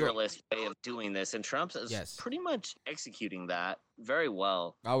also. imperialist way of doing this, and Trump is Yes. pretty much executing that very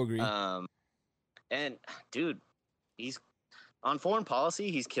well. I'll agree. And dude, he's on foreign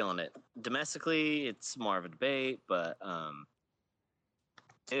policy, he's killing it. Domestically, it's more of a debate, but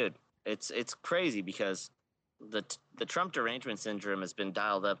dude, it's crazy because the Trump derangement syndrome has been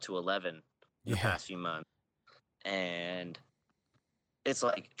dialed up to 11 in the Yeah. past few months, and it's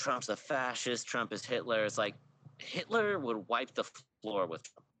like Trump's a fascist, Trump is Hitler. It's like Hitler would wipe the floor with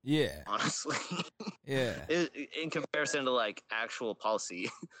Trump, Yeah. honestly. Yeah. In comparison to like actual policy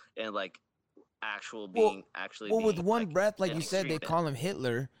and like actual Well- being actually Well, with being, one like, breath, like an you said, they extremist. call him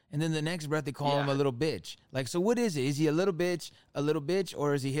Hitler, and then the next breath they call him a Yeah. little bitch. Like, so what is it? Is he a little bitch,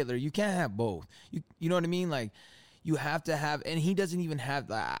 or is he Hitler? You can't have both. You know what I mean? Like, you have to have, and he doesn't even have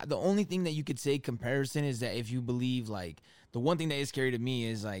the only thing that you could say comparison is that if you believe, like, the one thing that is scary to me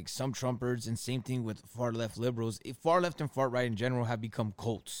is like some Trumpers, and same thing with far left liberals. Far left and far right in general have become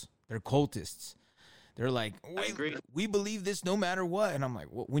cults. They're cultists. They're like, I agree. we believe this no matter what. And I'm like,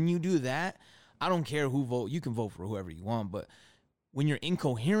 well, when you do that, I don't care who vote. You can vote for whoever you want. But when you're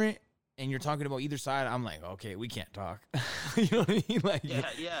incoherent and you're talking about either side, I'm like, okay, we can't talk. You know what I mean? Like,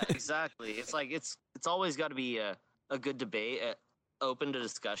 Yeah, exactly. It's like it's always got to be a good debate, open to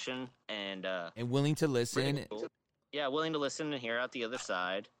discussion, and willing to listen. critical. Yeah, willing to listen and hear out the other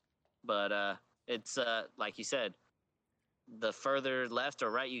side. But it's like you said, the further left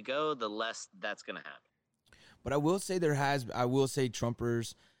or right you go, the less that's gonna happen. But I will say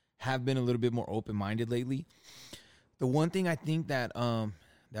Trumpers have been a little bit more open-minded lately. The one thing I think that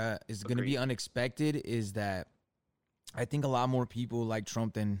that is going to be Agreed. unexpected is that I think a lot more people like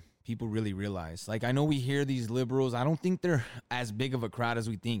Trump than people really realize. Like, I know we hear these liberals. I don't think they're as big of a crowd as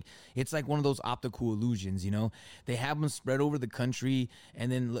we think. It's like one of those optical illusions, you know? They have them spread over the country,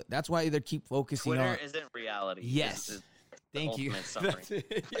 and then that's why they keep focusing Twitter on... isn't reality. Yes. It's the Thank you. ultimate suffering.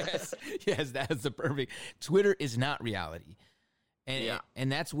 That's it. Yes, that's the perfect. Twitter is not reality. And, Yeah.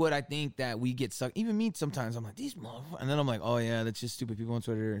 and that's what I think that we get stuck. Even me sometimes, I'm like, these motherfuckers. And then I'm like, oh, yeah, that's just stupid people on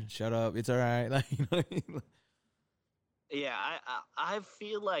Twitter. Shut up. It's all right. Like, you know what I mean? Yeah, I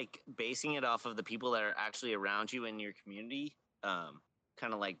feel like basing it off of the people that are actually around you in your community,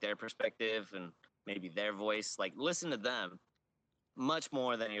 kind of like their perspective and maybe their voice, like listen to them much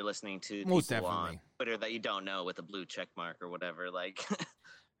more than you're listening to Most people on definitely. Twitter that you don't know with a blue check mark or whatever. Like,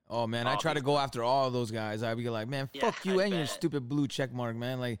 Oh, man, I try to go after all those guys. I'd be like, man, Yeah, fuck you I and your bet. stupid blue check mark,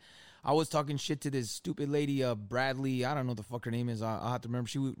 man. Like, I was talking shit to this stupid lady, Bradley. I don't know what the fuck her name is. I'll have to remember.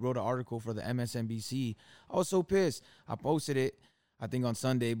 She wrote an article for the MSNBC. I was so pissed. I posted it, I think, on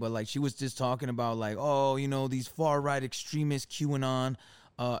Sunday. But, like, she was just talking about, like, oh, you know, these far-right extremists, QAnon,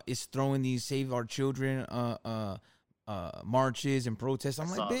 is throwing these Save Our Children marches and protests. I'm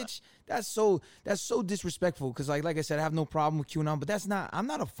like, saw that. bitch, that's so disrespectful. Because, like I said, I have no problem with QAnon, but I'm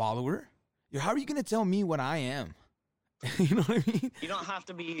not a follower. How are you going to tell me what I am? You know what I mean? you don't have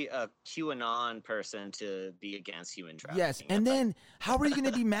to be a QAnon person to be against human trafficking. Yes. And then how are you going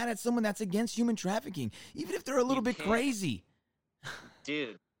to be mad at someone that's against human trafficking, even if they're a little You bit can't. crazy?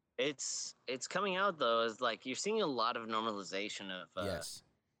 dude, it's coming out though. Is like you're seeing a lot of normalization of Yes.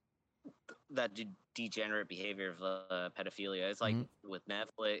 that degenerate behavior of pedophilia. It's like with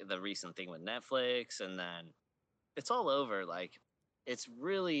Netflix, the recent thing with Netflix, and then it's all over. Like, it's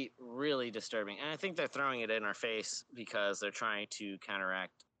really, really disturbing. And I think they're throwing it in our face because they're trying to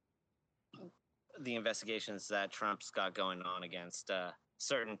counteract the investigations that Trump's got going on against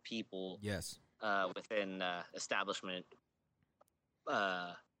certain people Yes. within establishment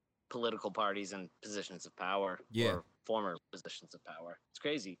political parties and positions of power, Yeah. or former positions of power. It's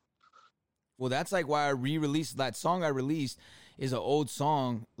crazy. Well, that's like why I re-released that song. I released is an old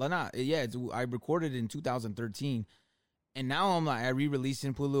song. Well, not yeah. I recorded it in 2013, and now I'm like I re-released it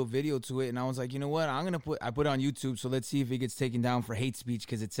and put a little video to it. And I was like, you know what? I put it on YouTube. So let's see if it gets taken down for hate speech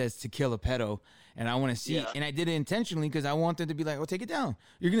because it says to kill a pedo, and I want to see. Yeah. And I did it intentionally because I wanted to be like, oh, take it down.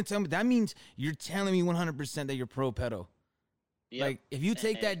 You're gonna tell me that means you're telling me 100% that you're pro pedo. Yep. Like, if you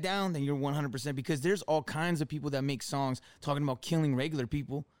take And- that down, then you're 100%, because there's all kinds of people that make songs talking about killing regular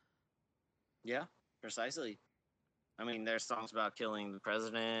people. Yeah, precisely. I mean, there's songs about killing the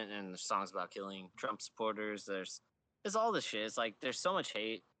president, and there's songs about killing Trump supporters. It's all this shit. It's like there's so much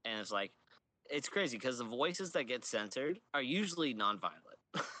hate, and it's like it's crazy because the voices that get censored are usually nonviolent.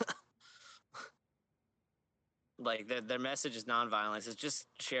 Like their message is nonviolence. It's just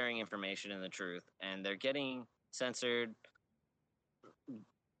sharing information and the truth, and they're getting censored,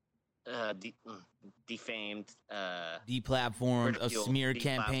 defamed, Deplatformed, ridiculed, smear deplatformed,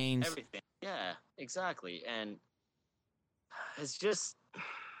 campaigns. everything. Yeah, exactly. And it's just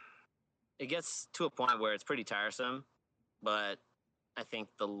it gets to a point where it's pretty tiresome. But I think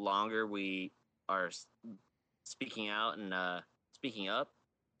the longer we are speaking out and speaking up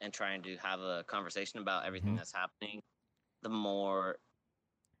and trying to have a conversation about everything that's happening, the more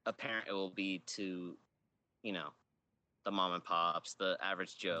apparent it will be to, the mom and pops, the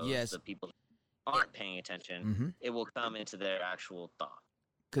average Joes, Yes. the people that aren't paying attention. It will come into their actual thought.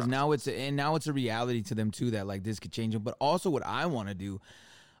 Because now it's a reality to them too, that like this could change them. But also, what I want to do,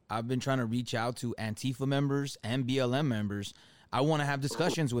 I've been trying to reach out to Antifa members and BLM members. I want to have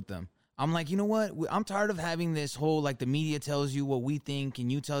discussions with them. I'm like, you know what? I'm tired of having this whole, like, the media tells you what we think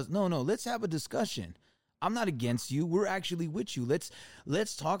and you tell us. No, let's have a discussion. I'm not against you. We're actually with you.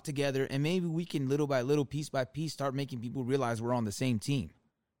 Let's talk together, and maybe we can little by little, piece by piece, start making people realize we're on the same team.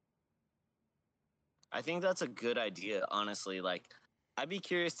 I think that's a good idea, honestly. Like, I'd be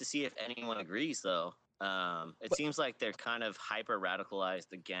curious to see if anyone agrees, though. It seems like they're kind of hyper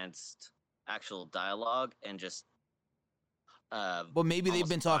radicalized against actual dialogue and just. But maybe they've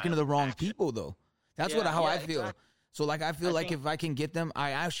been talking to the wrong people, though. That's how I feel. Exactly. So, like, I feel like if I can get them,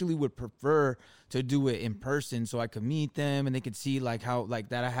 I actually would prefer to do it in person so I could meet them and they could see, like, how, like,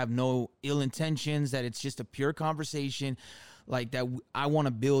 that I have no ill intentions, that it's just a pure conversation, like, that I want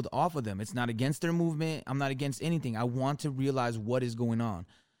to build off of them. It's not against their movement. I'm not against anything. I want to realize what is going on.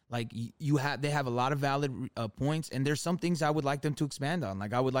 Like, they have a lot of valid points, and there's some things I would like them to expand on.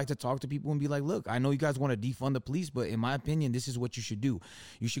 Like, I would like to talk to people and be like, look, I know you guys want to defund the police, but in my opinion, this is what you should do.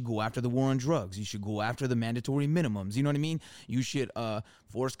 You should go after the war on drugs. You should go after the mandatory minimums. You know what I mean? You should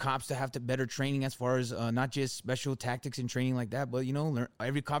force cops to have better training as far as not just special tactics and training like that, but,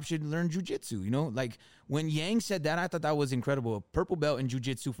 every cop should learn jujitsu. Like, when Yang said that, I thought that was incredible. A purple belt in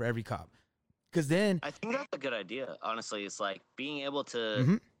jujitsu for every cop. Because then... I think that's a good idea, honestly. It's like being able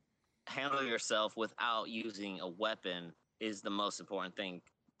to... handle yourself without using a weapon is the most important thing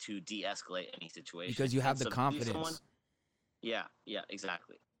to de-escalate any situation. Because you have the Subdue confidence. someone- Yeah,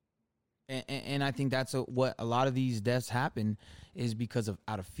 exactly. And I think that's what a lot of these deaths happen is because of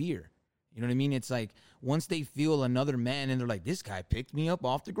out of fear. You know what I mean? It's like once they feel another man and they're like, this guy picked me up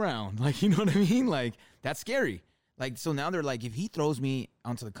off the ground. Like, you know what I mean? Like, that's scary. Like, so now they're like, if he throws me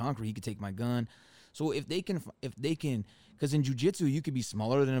onto the concrete, he could take my gun. So if they can, because in jiu-jitsu, you could be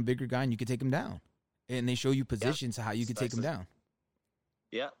smaller than a bigger guy and you could take him down. And they show you positions how you could take him down.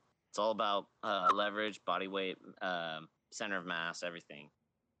 Yeah, it's all about leverage, body weight, center of mass, everything.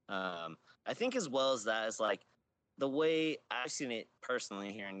 I think as well as that is like the way I've seen it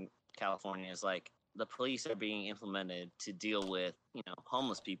personally here in California is like the police are being implemented to deal with,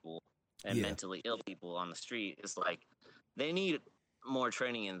 homeless people and mentally ill people on the street. It's like they need more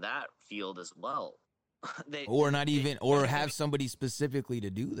training in that field as well. Have somebody specifically to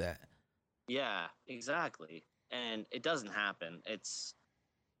do that. Yeah, exactly. And it doesn't happen. It's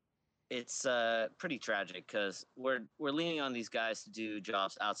pretty tragic because we're leaning on these guys to do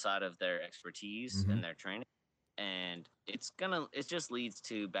jobs outside of their expertise and their training, and it just leads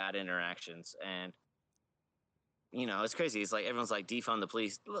to bad interactions. And it's crazy. It's like everyone's like defund the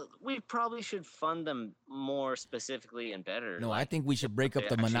police. Look, we probably should fund them more specifically and better. No, like, I think we should break up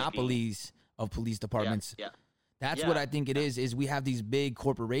the monopolies of police departments. Yeah. That's what I think it is we have these big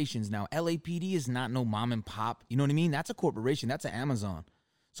corporations now. LAPD is not no mom and pop. You know what I mean? That's a corporation. That's an Amazon.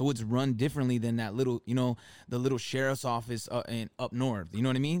 So it's run differently than that little, the little sheriff's office up north. You know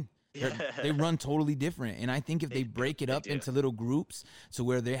what I mean? They run totally different. And I think if they break it up into little groups to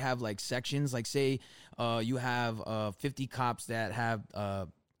where they have like sections, like say you have 50 cops that have a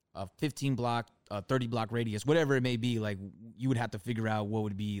 15 block, 30 block radius, whatever it may be, like you would have to figure out what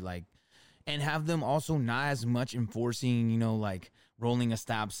would be like, and have them also not as much enforcing, like rolling a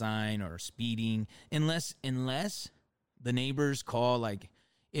stop sign or speeding, unless the neighbors call, like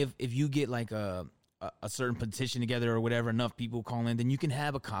if you get like a certain petition together or whatever, enough people call in, then you can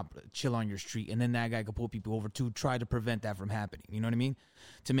have a cop chill on your street, and then that guy could pull people over to try to prevent that from happening. You know what I mean?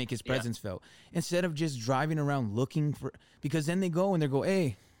 To make his presence felt. Instead of just driving around looking for, because then they go,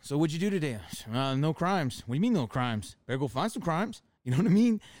 hey, So what'd you do today? No crimes. What do you mean no crimes? Better go find some crimes. You know what I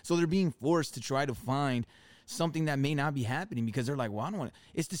mean? So they're being forced to try to find something that may not be happening because they're like, well, I don't want to.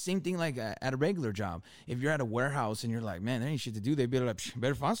 It's the same thing like at a regular job. If you're at a warehouse and you're like, man, there ain't shit to do, they'd be like,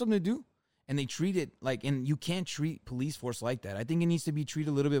 better find something to do. And they treat it like, and you can't treat police force like that. I think it needs to be treated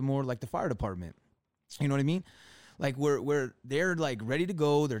a little bit more like the fire department. You know what I mean? Like where they're like ready to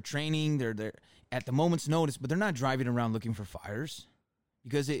go, they're training, they're at the moment's notice, but they're not driving around looking for fires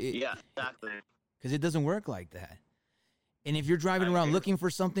because yeah, exactly. Because it doesn't work like that. And if you're driving around looking for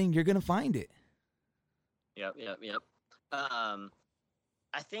something, you're gonna find it. Yep. I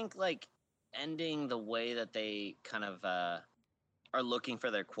think like ending the way that they kind of are looking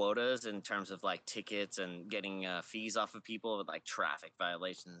for their quotas in terms of like tickets and getting fees off of people with like traffic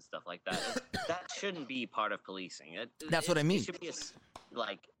violations and stuff like that. That shouldn't be part of policing. That's what I mean. It should be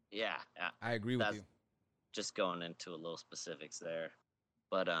yeah. I agree with you. Just going into a little specifics there,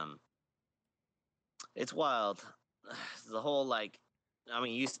 but it's wild. The whole like, I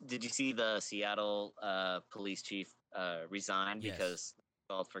mean, did you see the Seattle police chief resign because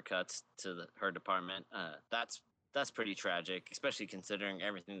called for cuts to her department? That's pretty tragic, especially considering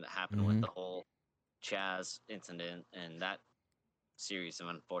everything that happened with the whole Chaz incident and that series of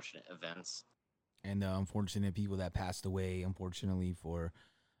unfortunate events. And the unfortunate people that passed away, unfortunately, for...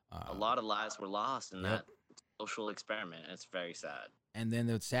 a lot of lives were lost in that social experiment. It's very sad. And then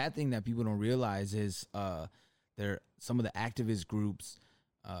the sad thing that people don't realize is some of the activist groups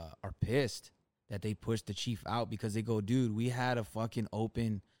are pissed that they pushed the chief out because they go, dude, we had a fucking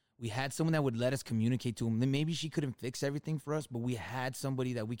open... We had someone that would let us communicate to him. Then maybe she couldn't fix everything for us, but we had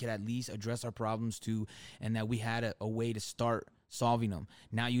somebody that we could at least address our problems to, and that we had a way to start solving them.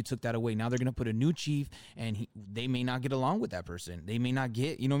 Now you took that away. Now they're going to put a new chief, and they may not get along with that person. They may not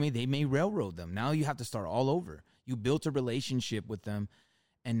get, you know what I mean? They may railroad them. Now you have to start all over. You built a relationship with them,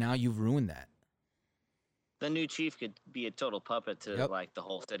 and now you've ruined that. The new chief could be a total puppet to like the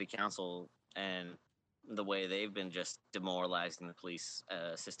whole city council and the way they've been just demoralizing the police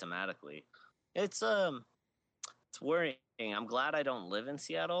systematically. It's worrying. I'm glad I don't live in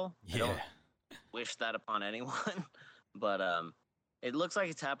Seattle. I don't wish that upon anyone. But it looks like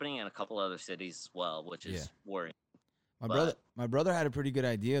it's happening in a couple other cities as well, which is worrying. My brother had a pretty good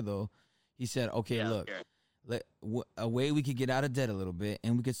idea though. He said, okay, look, a way we could get out of debt a little bit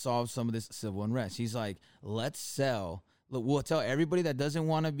and we could solve some of this civil unrest. He's like, let's sell. Look, we'll tell everybody that doesn't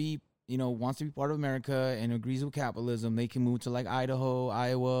want to be, wants to be part of America and agrees with capitalism, they can move to like Idaho,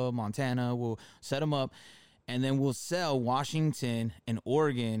 Iowa, Montana. We'll set them up, and then we'll sell Washington and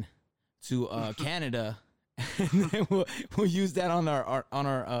Oregon to Canada, and then we'll use that on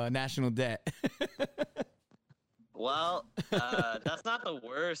our national debt. Well, that's not the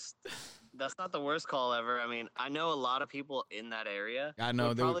worst. That's not the worst call ever. I mean, I know a lot of people in that area. I know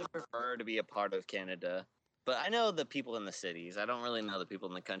would probably prefer to be a part of Canada. But I know the people in the cities. I don't really know the people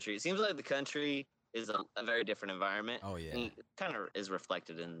in the country. It seems like the country is a very different environment. Oh, yeah. And it kind of is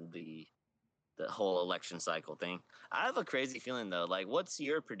reflected in the whole election cycle thing. I have a crazy feeling, though. Like, what's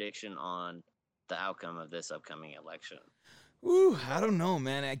your prediction on the outcome of this upcoming election? Ooh, I don't know,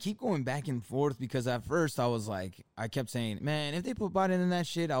 man. I keep going back and forth because at first I was like, I kept saying, man, if they put Biden in that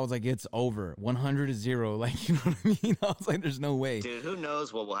shit, I was like, it's over. 100-0. Like, you know what I mean? I was like, there's no way. Dude, who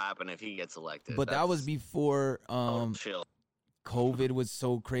knows what will happen if he gets elected? But that was before chill. COVID was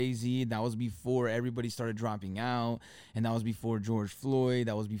so crazy. That was before everybody started dropping out. And that was before George Floyd.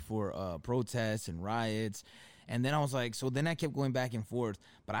 That was before protests and riots. And then I was like, so then I kept going back and forth.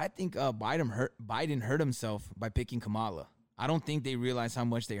 But I think Biden hurt himself by picking Kamala. I don't think they realize how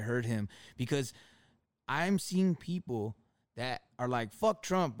much they hurt him because I'm seeing people that are like, fuck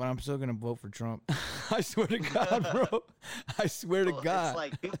Trump, but I'm still going to vote for Trump. I swear to God, bro. I swear to God. It's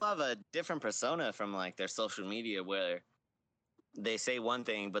like people have a different persona from like their social media where they say one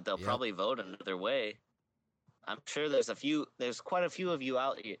thing, but they'll probably vote another way. I'm sure there's quite a few of you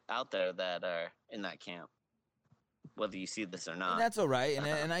out there that are in that camp, whether you see this or not. And that's all right.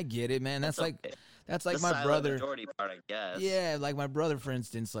 And I get it, man. That's like the my brother. Majority part, I guess. Yeah, like my brother, for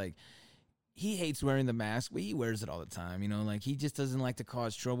instance, like he hates wearing the mask, but he wears it all the time. Like he just doesn't like to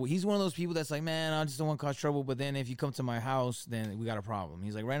cause trouble. He's one of those people that's like, man, I just don't want to cause trouble. But then if you come to my house, then we got a problem.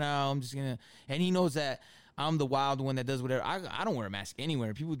 He's like, right now, I'm just gonna, and he knows that I'm the wild one that does whatever. I don't wear a mask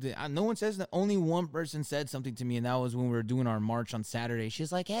anywhere. People, no one says that. Only one person said something to me, and that was when we were doing our march on Saturday.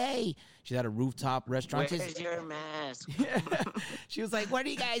 She's like, hey, she's at a rooftop restaurant. Where's your mask? Yeah. She was like, what are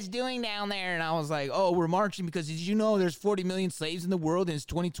you guys doing down there? And I was like, oh, we're marching because did you know there's 40 million slaves in the world and it's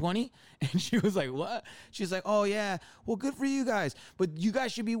 2020? And she was like, what? She's like, oh, yeah. Well, good for you guys. But you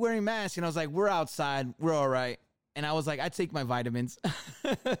guys should be wearing masks. And I was like, we're outside. We're all right. And I was like, I take my vitamins.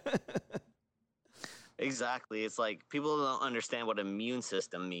 Exactly. It's like people don't understand what immune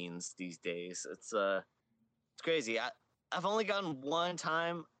system means these days. It's crazy. I've only gotten one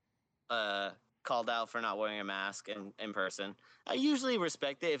time called out for not wearing a mask in person. I usually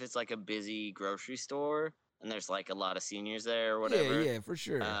respect it if it's like a busy grocery store and there's like a lot of seniors there or whatever. Yeah, for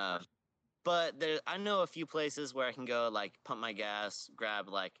sure. But I know a few places where I can go like pump my gas, grab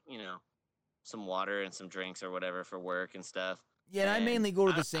like, some water and some drinks or whatever for work and stuff. Yeah, and I mainly go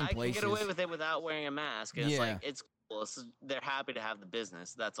to the same places. I can places. get away with it without wearing a mask. And it's cool. They're happy to have the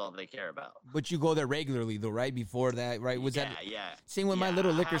business. That's all they care about. But you go there regularly, though, right? Before that, right? Yeah. Same with my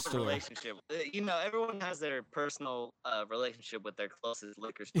little liquor I have a store. Relationship. Everyone has their personal relationship with their closest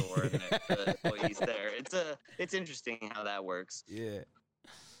liquor store and the employees there. It's interesting how that works. Yeah.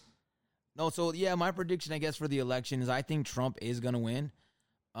 No, so yeah, my prediction, I guess, for the election is I think Trump is gonna win.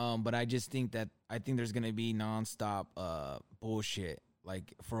 But I just think there's gonna be nonstop bullshit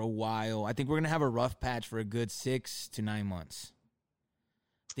like for a while. I think we're gonna have a rough patch for a good 6 to 9 months.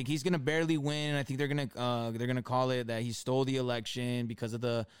 I think he's gonna barely win. I think they're gonna call it that he stole the election because of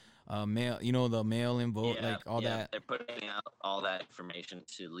the the mail-in vote, that. They're putting out all that information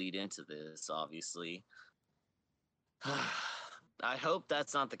to lead into this, obviously. I hope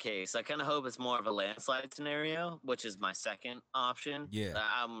that's not the case. I kind of hope it's more of a landslide scenario, which is my second option. Yeah.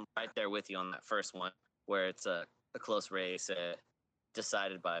 I'm right there with you on that first one, where it's a close race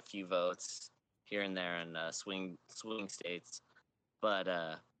decided by a few votes here and there in swing states. But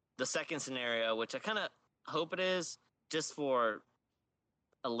the second scenario, which I kind of hope it is, just for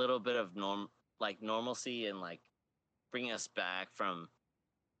a little bit of normalcy and like bringing us back from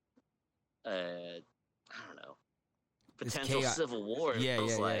I don't know, potential civil war.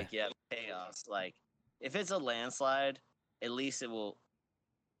 Chaos. Like if it's a landslide, at least it will.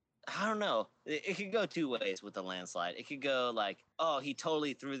 I don't know. It could go two ways with the landslide. It could go like, oh, he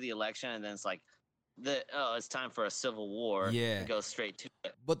totally threw the election, and then it's like, it's time for a civil war. Yeah, and go straight to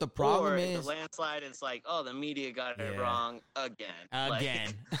it. But the problem is the landslide. It's like, oh, the media got it wrong again.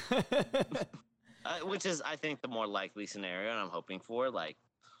 Which is, I think, the more likely scenario, and I'm hoping for.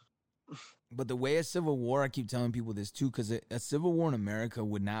 But the way a civil war, I keep telling people this too, because a civil war in America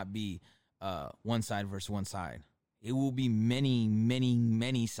would not be one side versus one side. It will be many, many,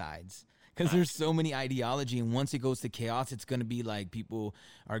 many sides because there's so many ideology. And once it goes to chaos, it's going to be like people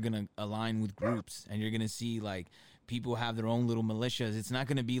are going to align with groups and you're going to see like people have their own little militias. It's not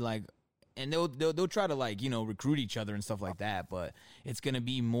going to be like, and they'll try to like, recruit each other and stuff like that. But it's going to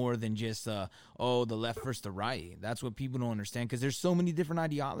be more than just, the left versus the right. That's what people don't understand because there's so many different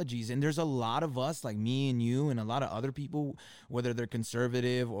ideologies. And there's a lot of us like me and you and a lot of other people, whether they're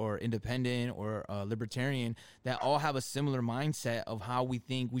conservative or independent or libertarian, that all have a similar mindset of how we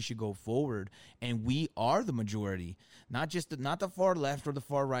think we should go forward. And we are the majority, not the far left or the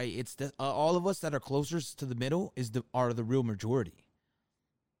far right. It's all of us that are closest to the middle are the real majority.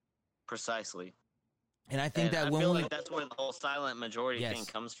 Precisely. And I think I feel like that's where the whole silent majority thing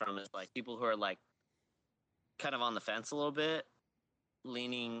comes from, is like people who are like kind of on the fence a little bit,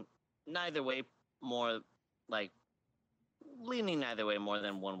 leaning neither way more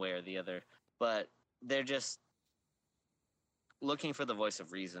than one way or the other, but they're just looking for the voice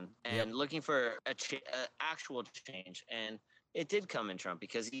of reason and looking for a actual change. And it did come in Trump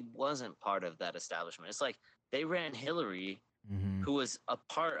because he wasn't part of that establishment. It's like they ran Hillary, who was a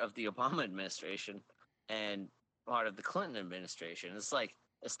part of the Obama administration and part of the Clinton administration. It's like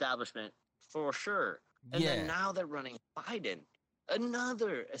establishment for sure. And then now they're running Biden,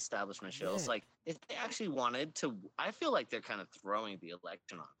 another establishment show. It's like, if they actually wanted to, I feel like they're kind of throwing the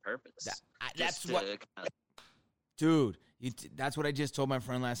election on purpose. Dude, that's what I just told my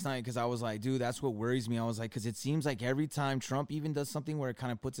friend last night because I was like, dude, that's what worries me. I was like, because it seems like every time Trump even does something where it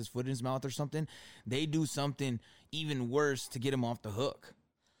kind of puts his foot in his mouth or something, they do something even worse to get him off the hook.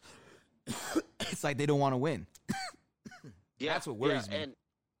 It's like they don't want to win. That's what worries me. And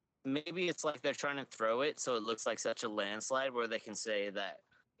maybe it's like they're trying to throw it so it looks like such a landslide where they can say that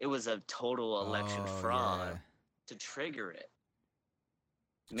it was a total election fraud to trigger it.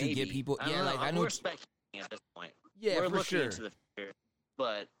 Maybe. To get people, I know we're speculating at this point. Yeah, we're for looking sure. into the future,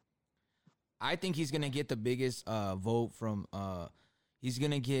 but I think he's gonna get the biggest vote from. He's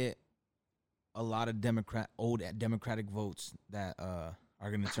gonna get a lot of old Democratic votes that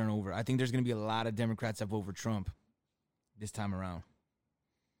are gonna turn over. I think there's gonna be a lot of Democrats that vote for Trump this time around.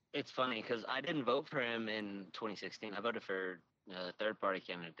 It's funny because I didn't vote for him in 2016. I voted for a third-party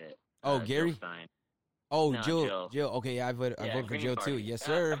candidate. Gary? Jill Stein. Oh, No, Jill. Okay, I voted for Green Jill Party. too. Yes,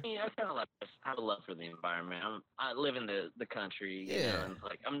 sir. I mean, I kind of have a love for the environment. I live in the country, you know, and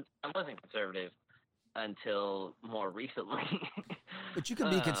like I wasn't conservative, until more recently. But you can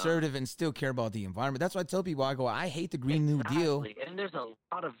be conservative and still care about the environment. That's why I tell people, I hate the Green New Deal. And there's a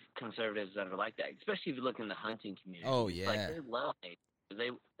lot of conservatives that are like that, especially if you look in the hunting community. Oh, yeah. Like, they love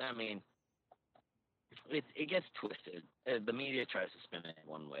nature. I mean, it gets twisted. The media tries to spin it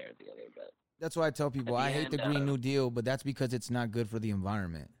one way or the other, but that's why I tell people I hate the Green New Deal, but that's because it's not good for the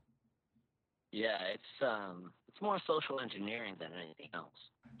environment. Yeah, it's more social engineering than anything else.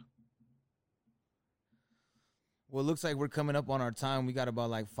 Well, it looks like we're coming up on our time. We got about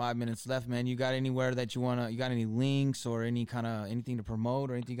like 5 minutes left, man. You got anywhere that you got any links or anything to promote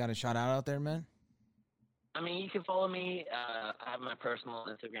or anything you got to shout out there, man? I mean, you can follow me. I have my personal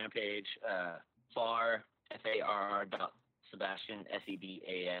Instagram page, FAR, FARR Sebastian,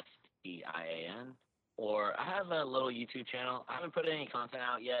 SEBASTIAN. Or I have a little YouTube channel. I haven't put any content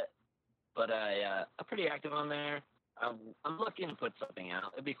out yet, but I'm pretty active on there. I'm looking to put something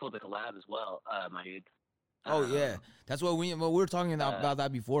out. It'd be cool to collab as well, my dude. Oh yeah, that's what we were talking about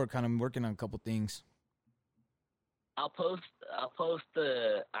that before. Kind of working on a couple things. I'll post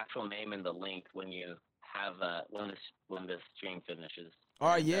the actual name and the link when you have when this stream finishes. All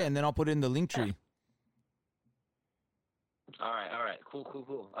right, yeah, and then I'll put it in the link tree. All right,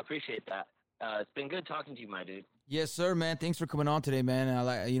 cool. I appreciate that. It's been good talking to you, my dude. Yes, sir, man. Thanks for coming on today, man. I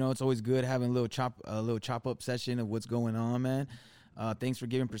like, it's always good having a little chop up session of what's going on, man. Thanks for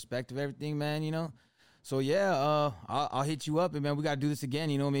giving perspective, everything, man. So yeah, I'll hit you up, and man, we gotta do this again.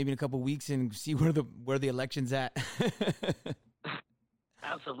 Maybe in a couple of weeks and see where the election's at.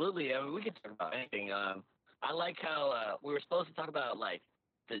 Absolutely. I mean, we could talk about anything. I like how we were supposed to talk about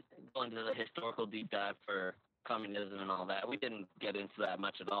going to the historical deep dive for communism and all that. We didn't get into that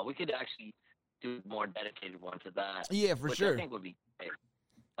much at all. We could actually do a more dedicated one to that. Yeah, for sure. I think would be great.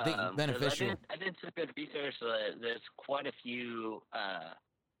 I think beneficial. I did some good research. There's quite a few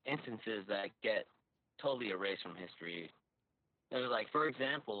instances that get totally erased from history. There's for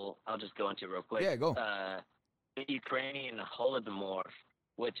example, I'll just go into it real quick. Yeah, go. The Ukrainian Holodomor,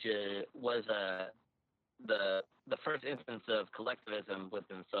 which was the first instance of collectivism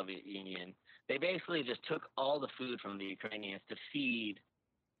within the Soviet Union. They basically just took all the food from the Ukrainians to feed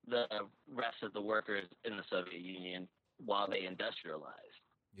the rest of the workers in the Soviet Union while they industrialized.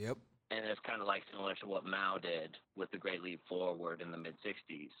 Yep. And it's kind of similar to what Mao did with the Great Leap Forward in the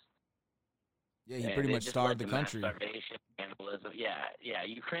mid-'60s. Yeah, he pretty much starved the country. Starvation, cannibalism. Yeah.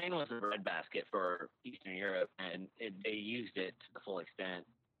 Ukraine was a breadbasket for Eastern Europe, and they used it to the full extent.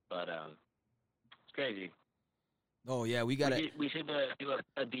 But it's crazy. Oh yeah, we should do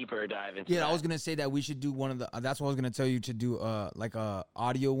a deeper dive into. Yeah, that. I was gonna say that we should do one of the. That's what I was gonna tell you to do. A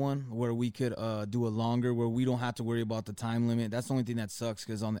audio one where we could do a longer, where we don't have to worry about the time limit. That's the only thing that sucks,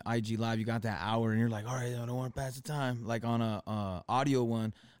 because on the IG Live you got that hour and you're like, all right, I don't want to pass the time. Like on a audio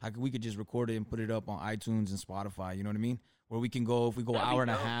one, we could just record it and put it up on iTunes and Spotify. You know what I mean? Where we can go, if we go an hour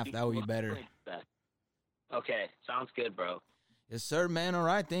and a half, that would be better. Okay, sounds good, bro. Yes, sir, man. All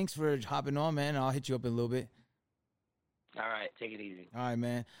right, thanks for hopping on, man. I'll hit you up in a little bit. All right, take it easy. All right,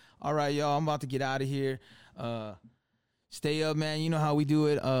 man. All right, y'all, I'm about to get out of here. Stay up, man. You know how we do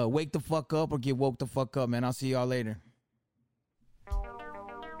it. Wake the fuck up or get woke the fuck up, man. I'll see y'all later.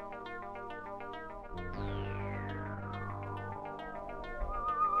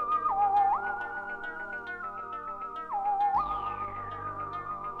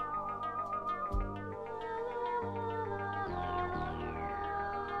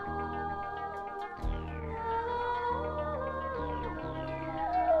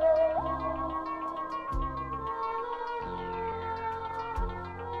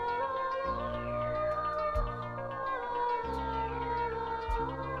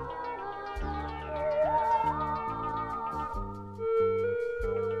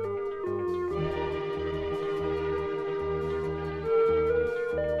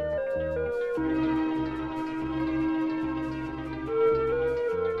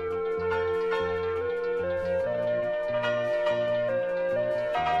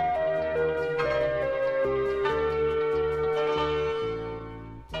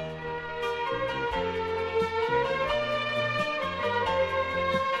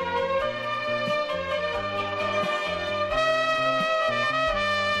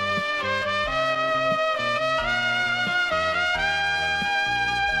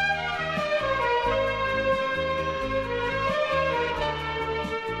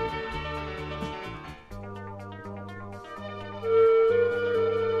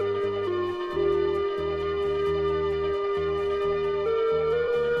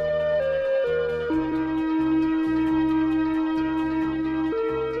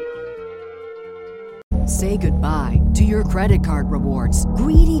 Say goodbye to your credit card rewards.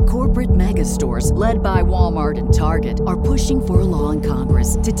 Greedy corporate mega stores, led by Walmart and Target, are pushing for a law in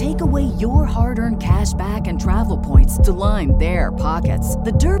Congress to take away your hard-earned cash back and travel points to line their pockets.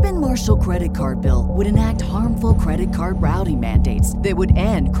 The Durbin-Marshall credit card bill would enact harmful credit card routing mandates that would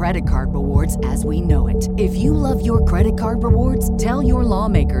end credit card rewards as we know it. If you love your credit card rewards, tell your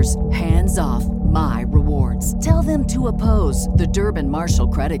lawmakers, hands off my rewards. Tell them to oppose the Durbin-Marshall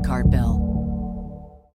credit card bill.